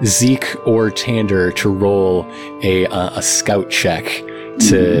Zeke or Tander to roll a scout check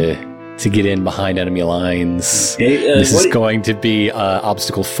to get in behind enemy lines. Okay, This is going to be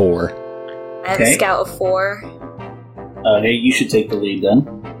obstacle 4. I have Okay. a scout of 4. hey, you should take the lead then.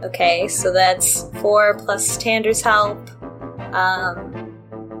 Okay, so that's 4 plus Tander's help.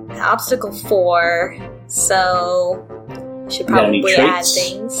 Obstacle 4, so I should You got any probably add traits?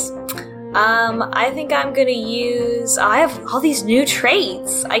 things. I think I'm gonna use. I have all these new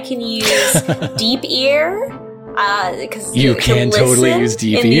traits. I can use Deep Ear, because You can totally use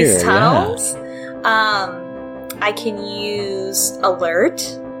Deep in these Ear, tunnels. I can use Alert.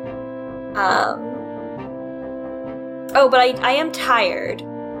 Oh, but I am tired.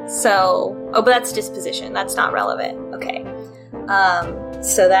 So, but that's disposition. That's not relevant. Okay.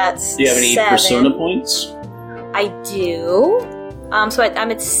 So that's. Do you have any 7. persona points? I do. So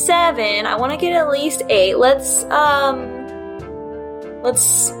I'm at 7. I want to get at least 8. Let's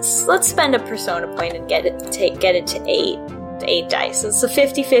spend a persona point and get it to 8. 8 dice. It's a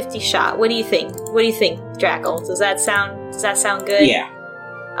 50-50 shot. What do you think? What do you think, Drackle? Does that sound good? Yeah.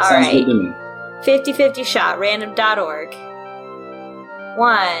 All Sounds right. good to me. 50-50 shot, random.org.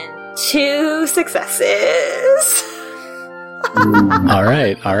 1, 2 successes. All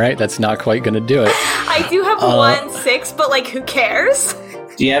right. That's not quite going to do it. I do have 1 6, but like, who cares?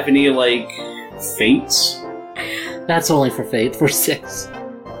 Do you have any, fates? That's only for fate, for 6.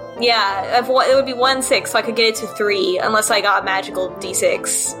 Yeah, it would be 1 6, so I could get it to 3, unless I got magical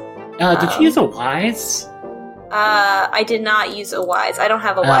d6. Did you use a wise? I did not use a wise. I don't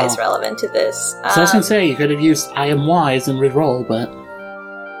have a wise relevant to this. So I was gonna say, you could have used I am wise and reroll, but...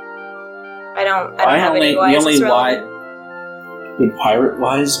 I don't have any The wise only relevant. Would pirate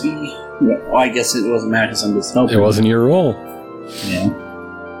wise be? Well, I guess it wasn't Magus on the snow. It wasn't your role. Yeah.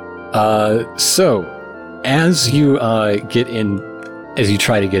 So, as you try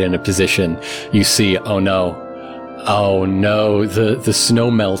to get in a position, you see, oh no, the snow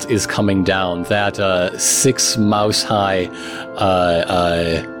melt is coming down. That 6 mouse high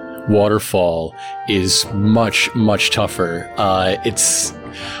waterfall is much, much tougher.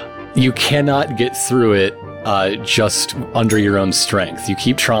 You cannot get through it just under your own strength. You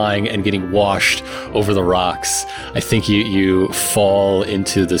keep trying and getting washed over the rocks. I think you fall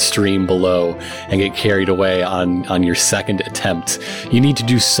into the stream below and get carried away on your second attempt. You need to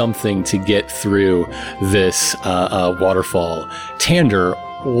do something to get through this waterfall. Tander,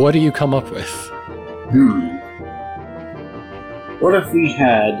 what do you come up with? What if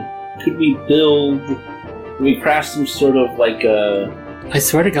could we craft some sort of I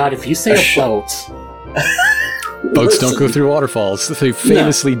swear to God, if you say a boat... Boats don't go through waterfalls. They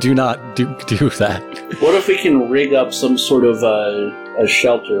famously do not do that. What if we can rig up some sort of a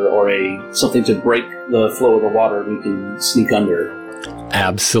shelter or something to break the flow of the water and we can sneak under?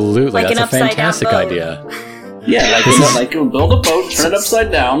 Absolutely. Like That's an a upside-down fantastic boat. idea. Yeah, build a boat, turn it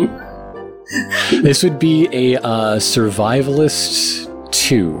upside down. This would be a survivalist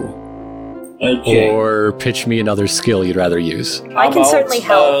 2. Okay. Or pitch me another skill you'd rather use. I can certainly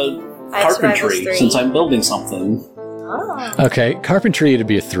help. I have survivalist Carpentry, 3. since I'm building something. Oh. Okay, carpentry it'd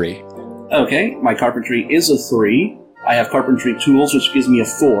be a 3. Okay, my carpentry is a 3. I have carpentry tools, which gives me a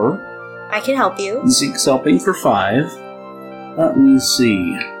 4. I can help you. Zeke's helping for 5. Let me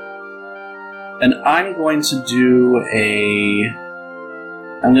see. And I'm going to do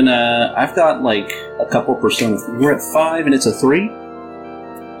I've got like a couple Persona. We're at 5 and it's a 3?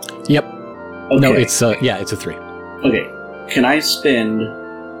 Yep. Okay. No, it's it's a 3. Okay.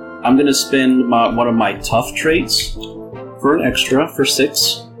 I'm gonna spend one of my tough traits for an extra for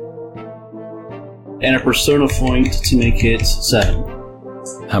 6. And a Persona point to make it 7.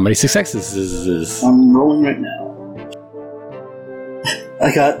 How many successes is this? I'm rolling right now.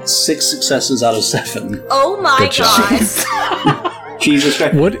 I got 6 successes out of 7. Oh my Good job. god. Jesus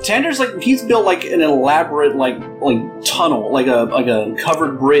Christ! What? Tanner's like he's built like an elaborate like tunnel, like a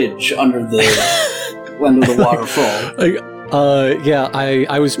covered bridge under the waterfall. Yeah,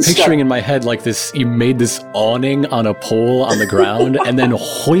 I was picturing in my head like this, you made this awning on a pole on the ground and then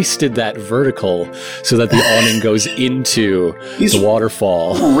hoisted that vertical so that the awning goes into the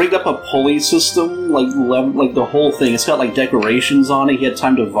waterfall. Rigged up a pulley system, like the whole thing. It's got like decorations on it. He had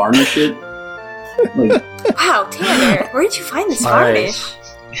time to varnish it. Like, Wow, Tanner, where did you find this varnish?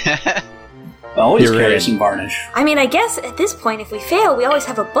 I always You're carry right. some varnish. I mean, I guess at this point, if we fail, we always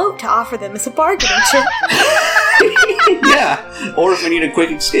have a boat to offer them as a bargaining chip. Yeah, or if we need a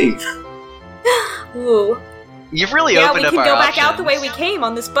quick escape. Ooh. You've really Yeah, we opened can up go our back out the way options. we came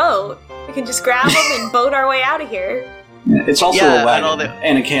on this boat. We can just grab them and boat our way out of here. Yeah, it's also Yeah, a wagon and all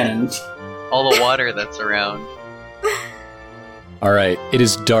and a cannon. All the water that's around. All right, it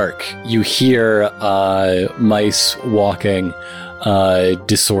is dark. You hear mice walking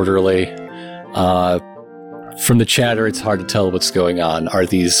disorderly. From the chatter, it's hard to tell what's going on. Are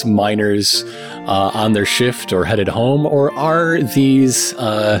these miners on their shift or headed home, or are these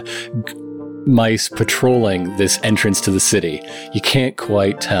mice patrolling this entrance to the city? You can't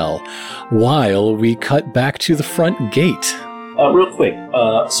quite tell. While we cut back to the front gate. Real quick,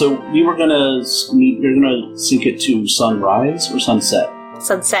 so we were gonna you're gonna sync it to sunrise or sunset?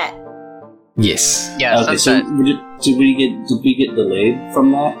 Sunset. Yes. Yeah, Okay, sunset. so did we get delayed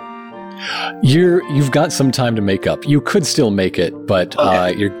from that? You've got some time to make up. You could still make it, but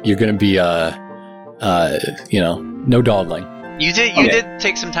Okay. you're going to be no dawdling. You did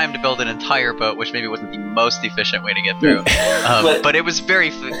take some time to build an entire boat, which maybe wasn't the most efficient way to get through. But it was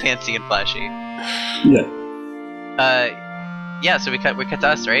very fancy and flashy. Yeah. Yeah, so we cut to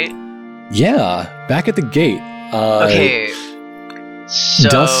us, right? Yeah, back at the gate. Okay. So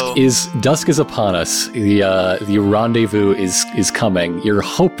Dusk is upon us. The rendezvous is coming. You're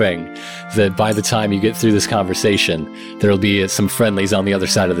hoping that by the time you get through this conversation, there'll be some friendlies on the other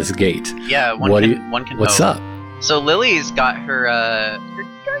side of this gate. yeah, one can What's hope. up? So Lily's got her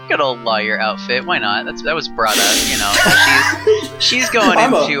good old lawyer outfit. Why not? That was brought up, you know. She's going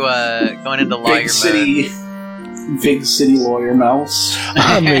into lawyer Big city lawyer mouse.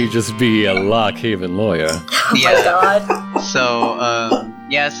 I may just be a Lockhaven lawyer. Oh Yeah. my god. So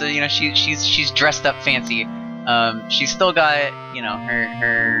she's dressed up fancy. She's still got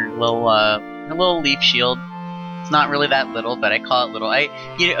her little leaf shield. It's not really that little, but I call it little.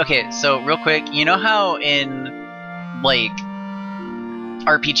 Okay. So real quick, you know how in like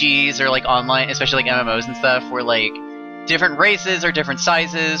RPGs or like online, especially like MMOs and stuff, where like different races are different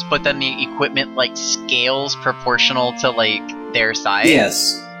sizes, but then the equipment like scales proportional to like their size.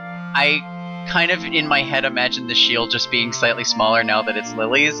 Yes. I kind of in my head imagine the shield just being slightly smaller now that it's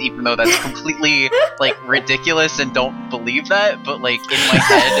Lily's, even though that's completely like ridiculous and don't believe that. But like in my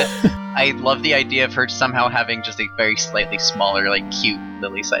head, I love the idea of her somehow having just a very slightly smaller, like cute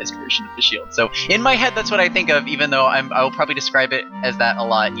Lily-sized version of the shield. So in my head, that's what I think of, even though I will probably describe it as that a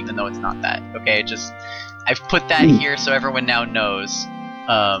lot, even though it's not that. Okay, just I've put that here so everyone now knows.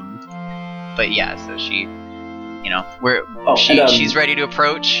 But yeah, so she, she's ready to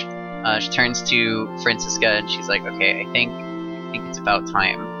approach. She turns to Francisca and she's like, "Okay, I think it's about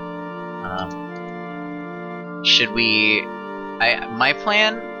time. Should we? My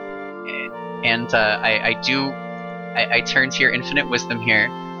plan, and I turn to your infinite wisdom here.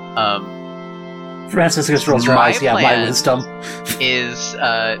 Franciscus rolls her My eyes. Yeah, my plan- wisdom. Is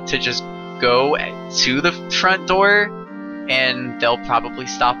to just go to the front door, and they'll probably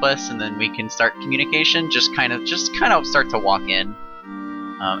stop us, and then we can start communication. Just kind of start to walk in.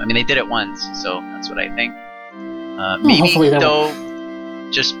 I mean, they did it once, so that's what I think. Maybe hopefully that though,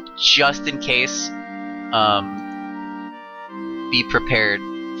 just in case, be prepared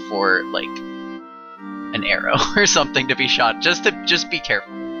for like an arrow or something to be shot. Just be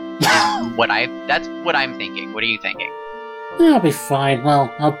careful. That's what I'm thinking. What are you thinking? Yeah, I'll be fine.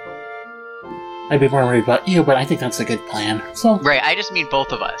 Well, I'd be more worried about you, but I think that's a good plan. So Right, I just mean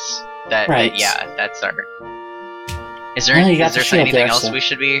both of us. Right. That's our. Is there Well, you got is the there shield anything there, else so- we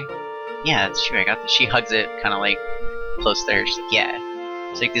should be? Yeah, that's true. I got she hugs it kind of like close there. She's like,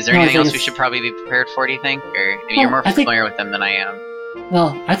 yeah. She's like, is there No, I anything think else we it's- should probably be prepared for? Do you think, or maybe Well, you're more I think- familiar with them than I am?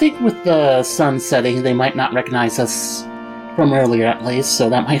 Well, I think with the sun setting, they might not recognize us from earlier, at least, so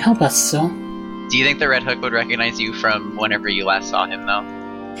that might help us, so... Do you think the Red Hook would recognize you from whenever you last saw him, though?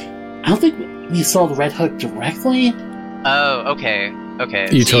 I don't think we saw the Red Hook directly. Oh, okay. Okay.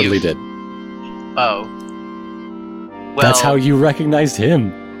 You so totally did. Oh. Well, That's how you recognized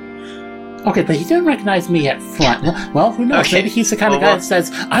him. Okay, but he didn't recognize me at front. Well, who knows? Okay. Maybe he's the kind of guy that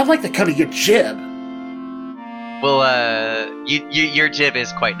says, "I like the cut of your jib." Well, your jib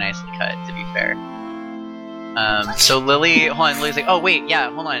is quite nicely cut, to be fair. So Lily, Lily's like, oh wait,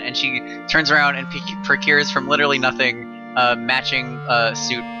 yeah, hold on, and she turns around and procures from literally nothing, matching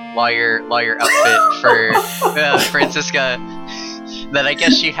suit lawyer outfit for Francisca that I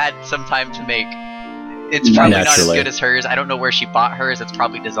guess she had some time to make. It's probably not as good as hers. I don't know where she bought hers. It's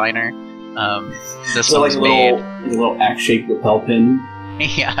probably designer. This So one like was made. a little axe-shaped lapel pin.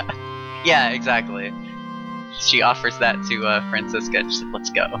 Yeah, exactly. She offers that to Francisca. She's like, let's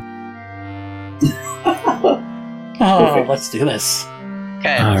go. Oh, let's do this.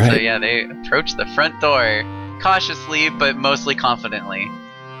 Okay, All so right. yeah, they approach the front door cautiously, but mostly confidently.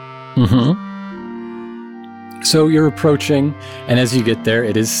 Mm-hmm. So you're approaching, and as you get there,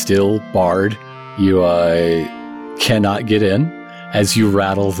 it is still barred. You cannot get in. As you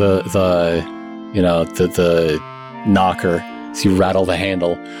rattle the knocker, as you rattle the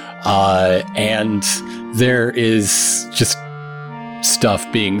handle, and there is just stuff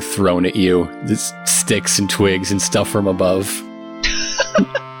being thrown at you. There's sticks and twigs and stuff from above.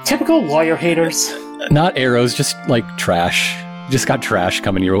 Typical lawyer haters. Not arrows, just like trash. Just got trash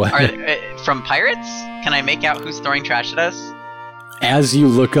coming your way. From pirates? Can I make out who's throwing trash at us? As you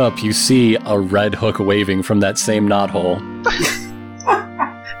look up, you see a red hook waving from that same knothole.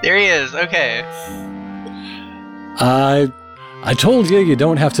 There he is. Okay. I told you you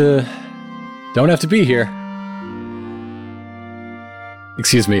don't have to be here.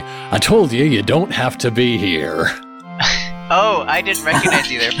 Excuse me. I told you you don't have to be here. Oh, I didn't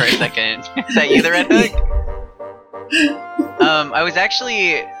recognize you there for a second. Is that you, the Red Hook? I was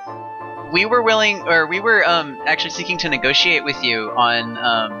actually... We were actually seeking to negotiate with you on,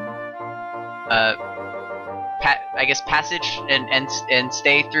 I guess passage and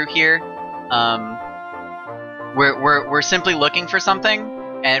stay through here. We're simply looking for something,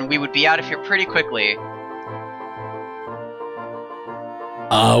 and we would be out of here pretty quickly.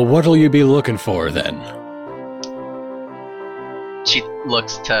 What'll you be looking for then? She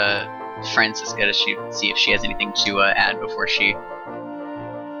looks to Francisca to see if she has anything to add before she...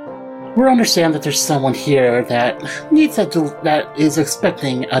 We understand that there's someone here that needs that is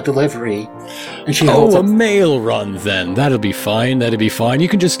expecting a delivery, and she holds a up. mail run then. That'll be fine. You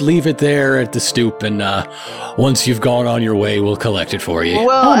can just leave it there at the stoop, and once you've gone on your way, we'll collect it for you.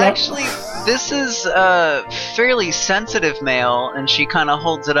 Well, actually, this is fairly sensitive mail, and she kind of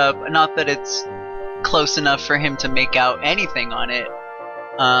holds it up. Not that it's close enough for him to make out anything on it,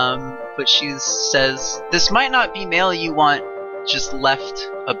 but she says, this might not be mail you want just left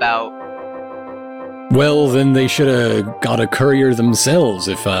about. Well, then they should have got a courier themselves.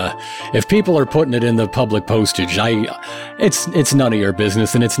 If people are putting it in the public postage, it's none of your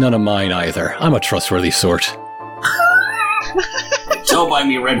business, and it's none of mine either. I'm a trustworthy sort. Tell by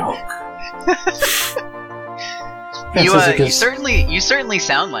me, Red Hook. You certainly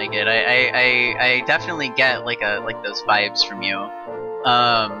sound like it. I definitely get like those vibes from you.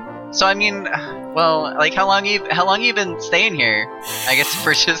 So I mean, well, like how long you been staying here? I guess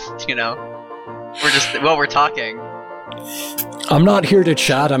we're just we're talking. I'm not here to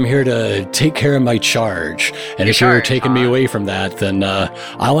chat. I'm here to take care of my charge. And if you're taking me away from that, then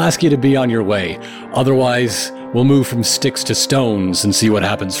I'll ask you to be on your way. Otherwise, we'll move from sticks to stones and see what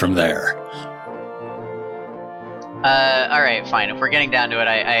happens from there. All right, fine. If we're getting down to it,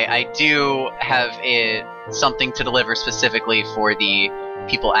 I do have something to deliver specifically for the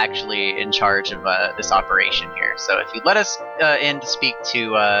people actually in charge of this operation here. So if you let us in to speak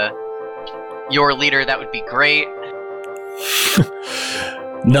to your leader, that would be great.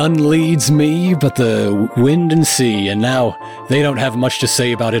 None leads me but the wind and sea, and now they don't have much to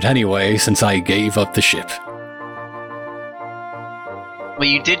say about it anyway, since I gave up the ship. Well,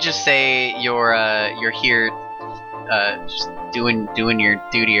 you did just say you're here, just doing your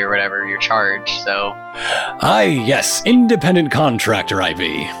duty or whatever, your charge. So. Aye, yes, independent contractor I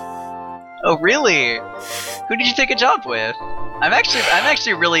be. Oh, really? Who did you take a job with? I'm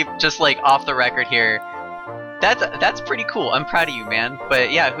actually really just like off the record here. That's pretty cool. I'm proud of you, man.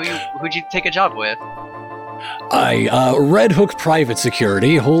 But yeah, who'd you take a job with? Red Hook Private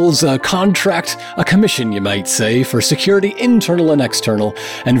Security holds a commission, you might say, for security internal and external,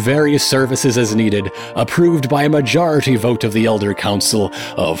 and various services as needed, approved by a majority vote of the Elder Council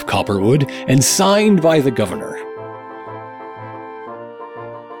of Copperwood, and signed by the Governor.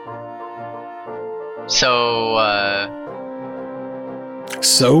 So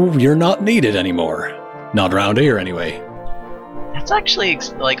you're not needed anymore. Not around here, anyway. That's actually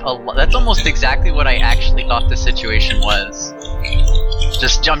that's almost exactly what I actually thought the situation was.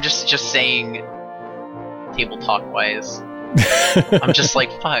 I'm just saying, table talk wise. I'm just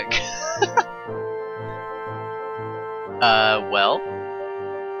like, fuck. Well,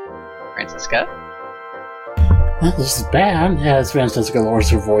 Francisca? Well, this is bad, as Francisca lowers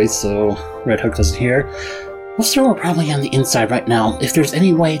her voice so Red Hook doesn't hear. Most of them are probably on the inside right now. If there's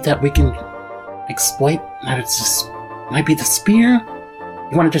any way that we can exploit that, it's just might be the spear.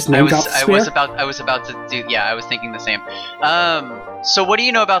 You want to just name drop the spear? I was about to do. Yeah, I was thinking the same. So what do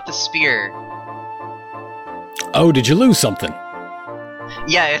you know about the spear? Oh, did you lose something?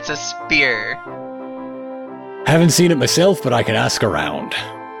 Yeah, it's a spear. Haven't seen it myself, but I can ask around.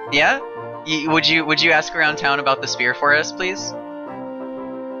 Yeah? Would you ask around town about the spear for us, please?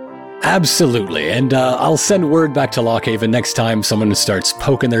 Absolutely, and I'll send word back to Lockhaven next time someone starts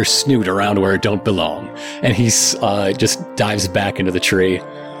poking their snoot around where it don't belong. And he just dives back into the tree.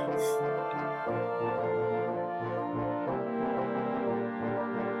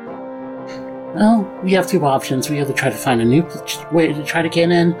 Well, we have two options. We have to try to find a new way to try to get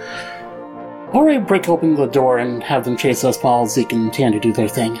in, or we break open the door and have them chase us while Zeke and Tanner do their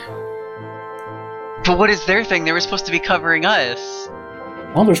thing. But what is their thing? They were supposed to be covering us.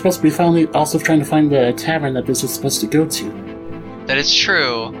 Well, they're supposed to be also trying to find the tavern that this is supposed to go to. That is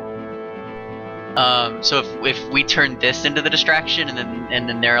true. So if we turn this into the distraction, and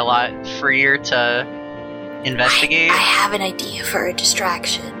then they're a lot freer to investigate. I have an idea for a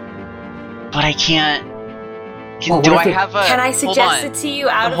distraction. But I can't. Can I suggest it to you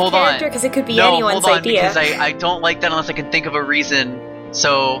out of character? Because it could be anyone's idea. Because I don't like that unless I can think of a reason.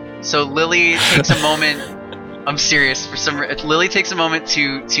 So Lily takes a moment. I'm serious. Lily takes a moment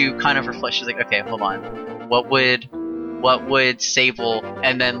to kind of reflect. She's like, okay, hold on. What would Sable?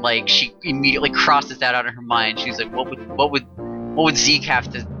 And then like she immediately crosses that out in her mind. She's like, what would Zeke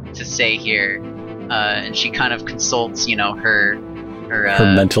have to say here? And she kind of consults, her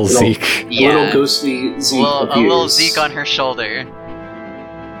mental Zeke. Yeah, a little ghostly Zeke. A little Zeke on her shoulder.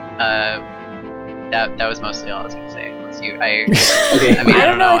 That was mostly all I was gonna say. Okay. I mean, I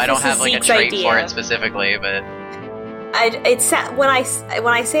don't know. I don't have like a trait for it specifically, but when I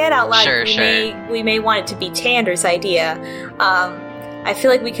say it out loud, we may want it to be Tander's idea. I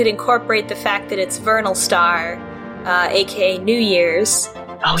feel like we could incorporate the fact that it's Vernal Star, aka New Year's,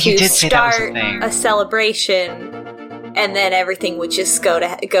 to start a celebration, and then everything would just go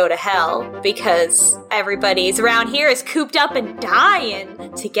to hell because everybody's around here is cooped up and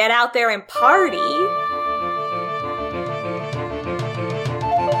dying to get out there and party.